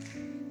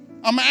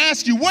 I'm going to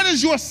ask you, what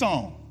is your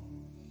song?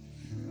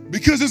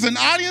 Because there's an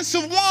audience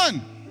of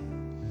one.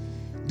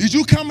 Did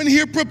you come in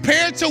here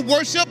prepared to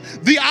worship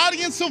the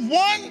audience of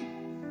one?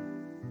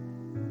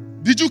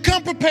 Did you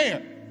come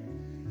prepared?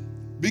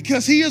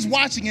 Because he is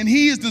watching, and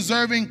he is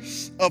deserving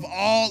of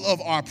all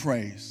of our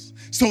praise.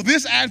 So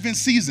this Advent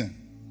season,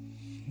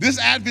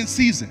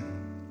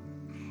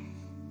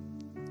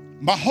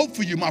 my hope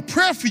for you, my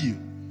prayer for you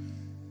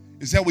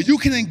is that what you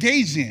can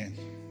engage in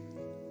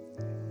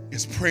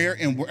is prayer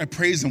and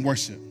praise and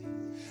worship.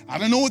 I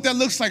don't know what that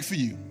looks like for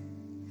you,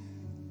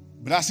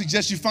 but I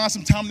suggest you find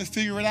some time to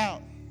figure it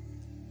out.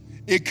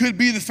 It could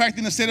be the fact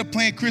that instead of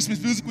playing Christmas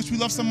music, which we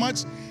love so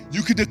much,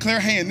 you could declare,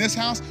 hey, in this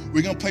house,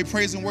 we're going to play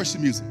praise and worship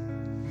music.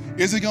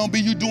 Is it going to be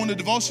you doing the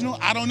devotional?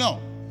 I don't know.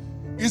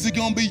 Is it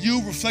going to be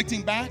you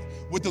reflecting back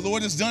what the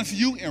Lord has done for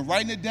you and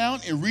writing it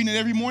down and reading it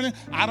every morning?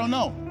 I don't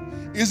know.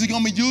 Is it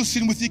going to be you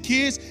sitting with your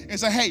kids and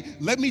say, hey,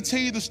 let me tell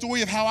you the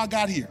story of how I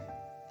got here.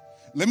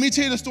 Let me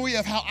tell you the story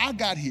of how I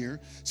got here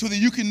so that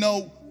you can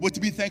know what to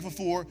be thankful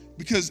for,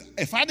 because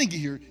if I didn't get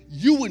here,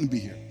 you wouldn't be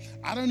here.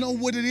 I don't know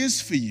what it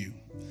is for you,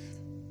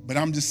 but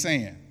I'm just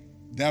saying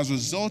that as a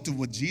result of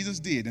what Jesus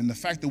did and the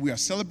fact that we are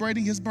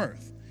celebrating his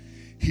birth,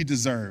 he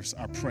deserves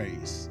our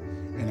praise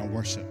and our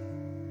worship.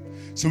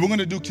 So we're going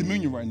to do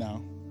communion right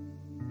now.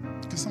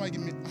 Can somebody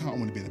give me, I don't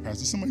want to be the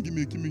pastor. Somebody give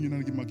me a communion. I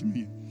want to give my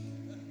communion.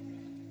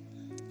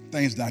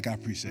 Thanks, Doc. I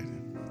appreciate it.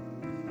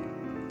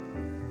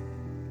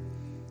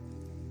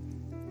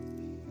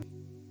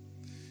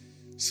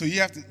 So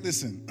you have to,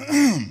 listen,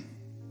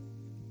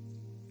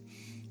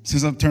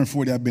 since I've turned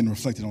 40, I've been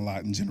reflecting a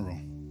lot in general.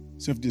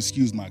 So you have to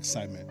excuse my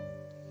excitement.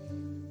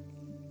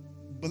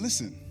 But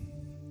listen,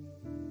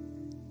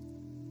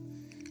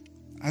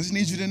 I just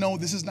need you to know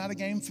this is not a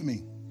game for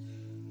me.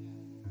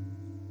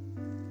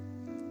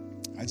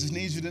 I just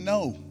need you to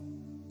know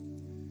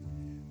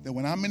that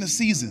when I'm in a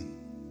season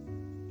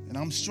and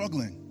I'm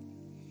struggling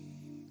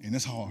and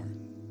it's hard,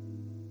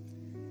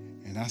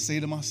 and I say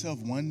to myself,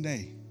 one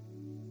day,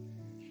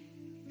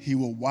 he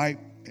will wipe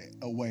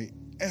away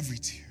every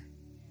tear.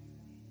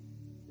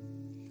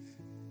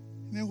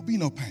 And there will be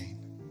no pain.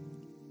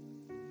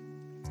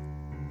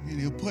 And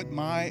he'll put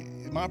my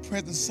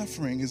present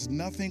suffering is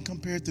nothing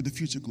compared to the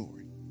future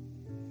glory.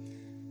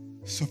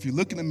 So if you're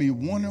looking at me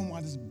wondering why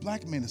this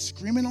black man is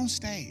screaming on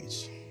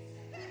stage,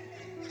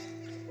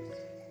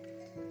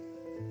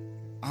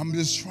 I'm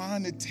just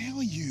trying to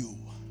tell you,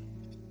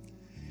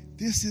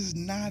 this is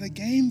not a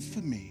game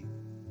for me.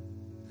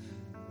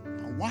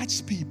 I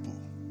watch people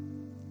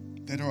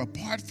that are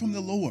apart from the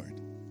Lord.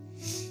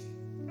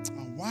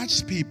 I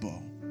watch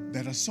people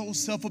that are so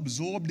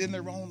self-absorbed in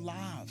their own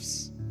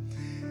lives.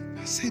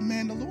 I say,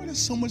 man, the Lord has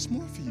so much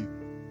more for you.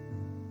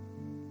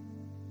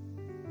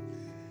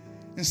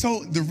 And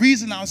so the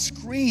reason I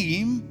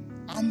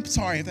scream, I'm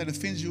sorry if that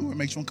offends you or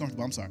makes you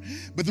uncomfortable, I'm sorry.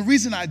 But the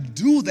reason I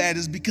do that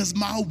is because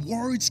my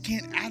words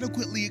can't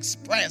adequately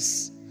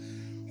express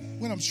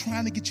what I'm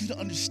trying to get you to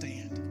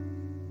understand.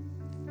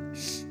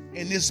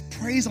 And this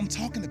praise I'm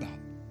talking about,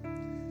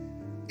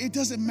 it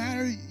doesn't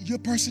matter your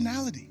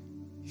personality.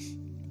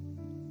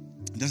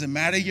 It doesn't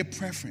matter your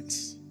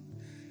preference.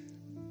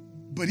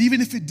 But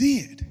even if it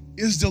did,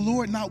 is the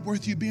Lord not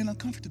worth you being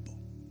uncomfortable?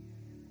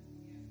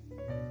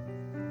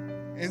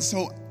 And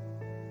so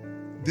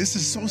this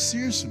is so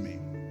serious for me.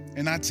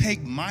 And I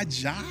take my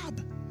job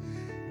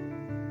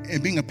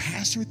and being a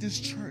pastor at this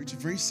church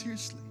very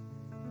seriously.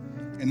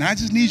 And I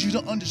just need you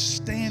to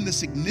understand the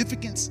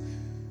significance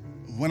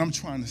of what I'm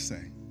trying to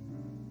say.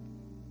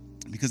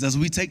 Because as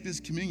we take this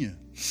communion,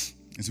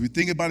 as we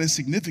think about its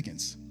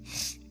significance,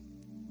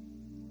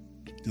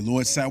 the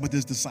Lord sat with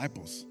his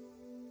disciples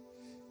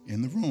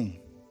in the room.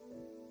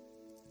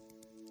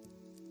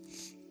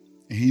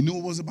 And he knew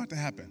what was about to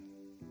happen.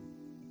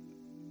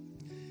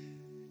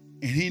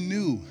 And he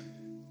knew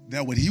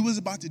that what he was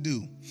about to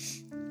do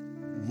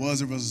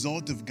was a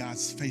result of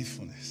God's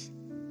faithfulness.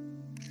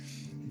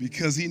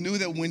 Because he knew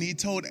that when he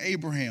told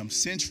Abraham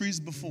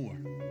centuries before,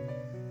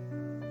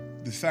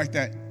 the fact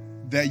that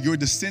your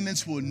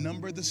descendants will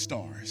number the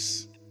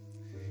stars,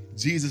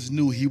 Jesus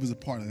knew he was a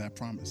part of that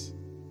promise.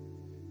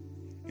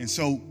 And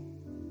so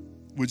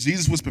what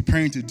Jesus was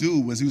preparing to do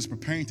was he was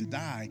preparing to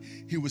die.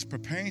 He was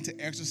preparing to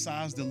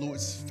exercise the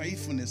Lord's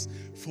faithfulness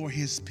for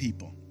his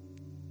people.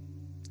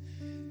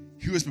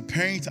 He was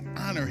preparing to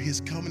honor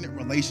his covenant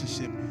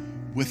relationship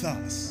with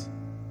us.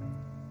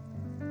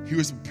 He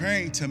was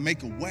preparing to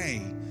make a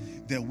way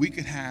that we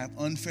could have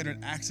unfettered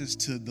access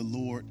to the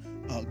Lord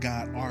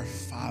God, our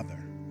Father.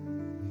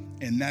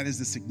 And that is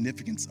the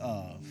significance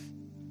of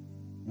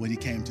what he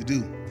came to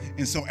do.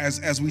 And so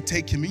as we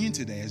take communion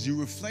today, as you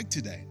reflect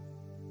today,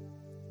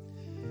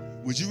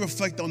 would you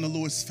reflect on the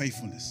Lord's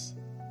faithfulness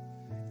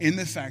in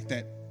the fact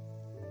that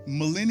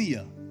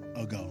millennia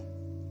ago,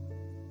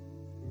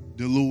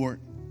 the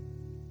Lord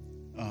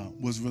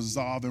was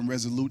resolved and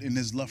resolute in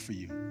his love for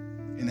you,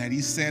 and that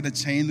he set a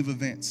chain of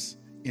events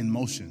in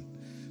motion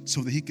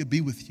so that he could be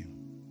with you.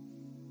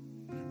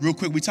 Real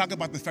quick, we talk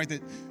about the fact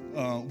that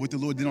what the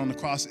Lord did on the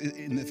cross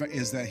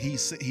is that he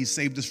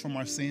saved us from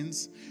our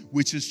sins,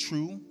 which is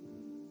true,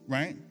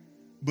 right?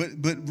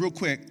 But real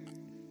quick,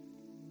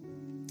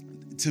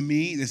 to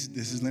me, this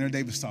is Leonard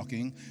Davis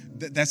talking.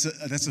 That's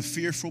a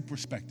fearful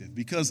perspective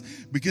because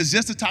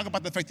just to talk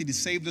about the fact that he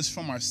saved us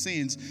from our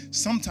sins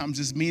sometimes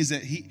just means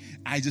that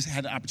I just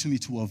had the opportunity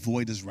to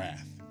avoid his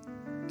wrath.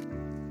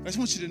 I just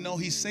want you to know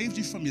he saved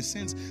you from your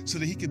sins so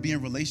that he could be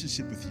in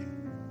relationship with you.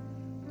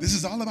 This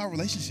is all about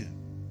relationship.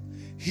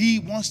 He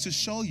wants to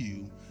show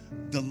you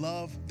the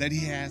love that he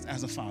has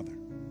as a father.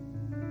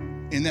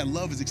 And that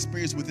love is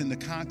experienced within the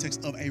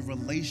context of a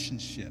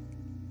relationship.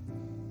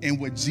 And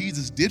what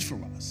Jesus did for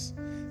us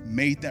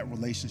made that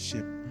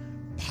relationship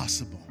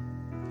possible.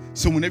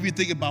 So whenever you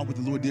think about what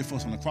the Lord did for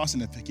us on the cross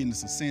and the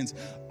forgiveness of sins,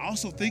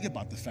 also think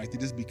about the fact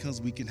that it's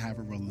because we can have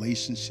a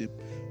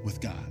relationship with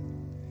God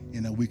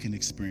and that we can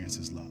experience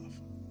his love.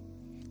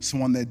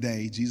 So on that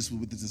day, Jesus was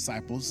with the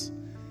disciples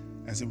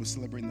as they were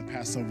celebrating the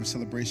Passover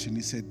celebration.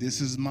 He said,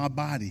 "This is my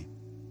body.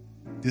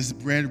 This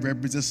bread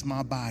represents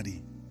my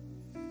body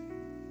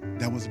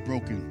that was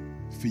broken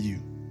for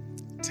you.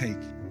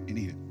 Take and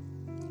eat it."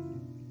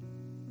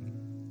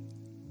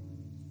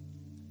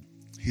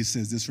 He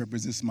says, "This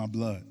represents my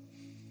blood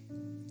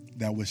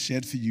that was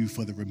shed for you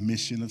for the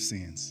remission of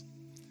sins.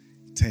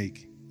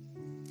 Take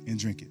and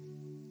drink it."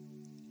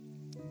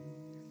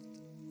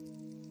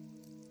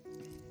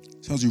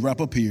 So as we wrap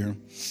up here,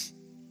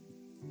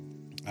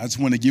 I just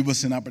want to give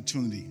us an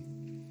opportunity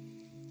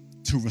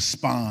to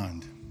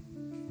respond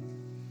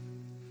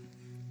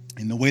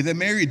in the way that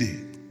Mary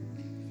did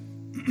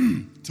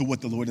to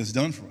what the Lord has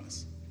done for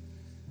us.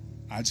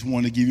 I just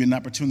want to give you an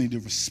opportunity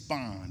to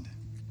respond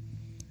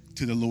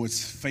to the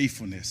Lord's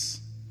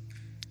faithfulness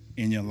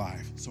in your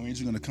life. So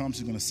Angel's going to come,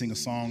 she's going to sing a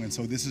song, and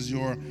so this is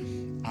your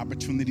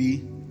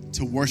opportunity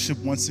to worship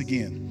once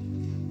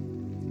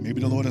again.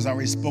 Maybe the Lord has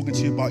already spoken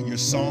to you about your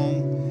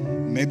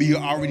song. Maybe you're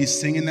already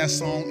singing that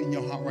song in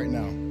your heart right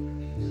now.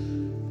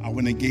 I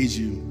want to invite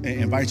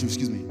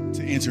you,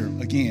 to enter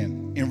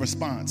again in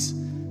response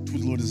to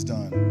what the Lord has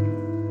done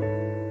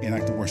in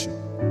act of worship.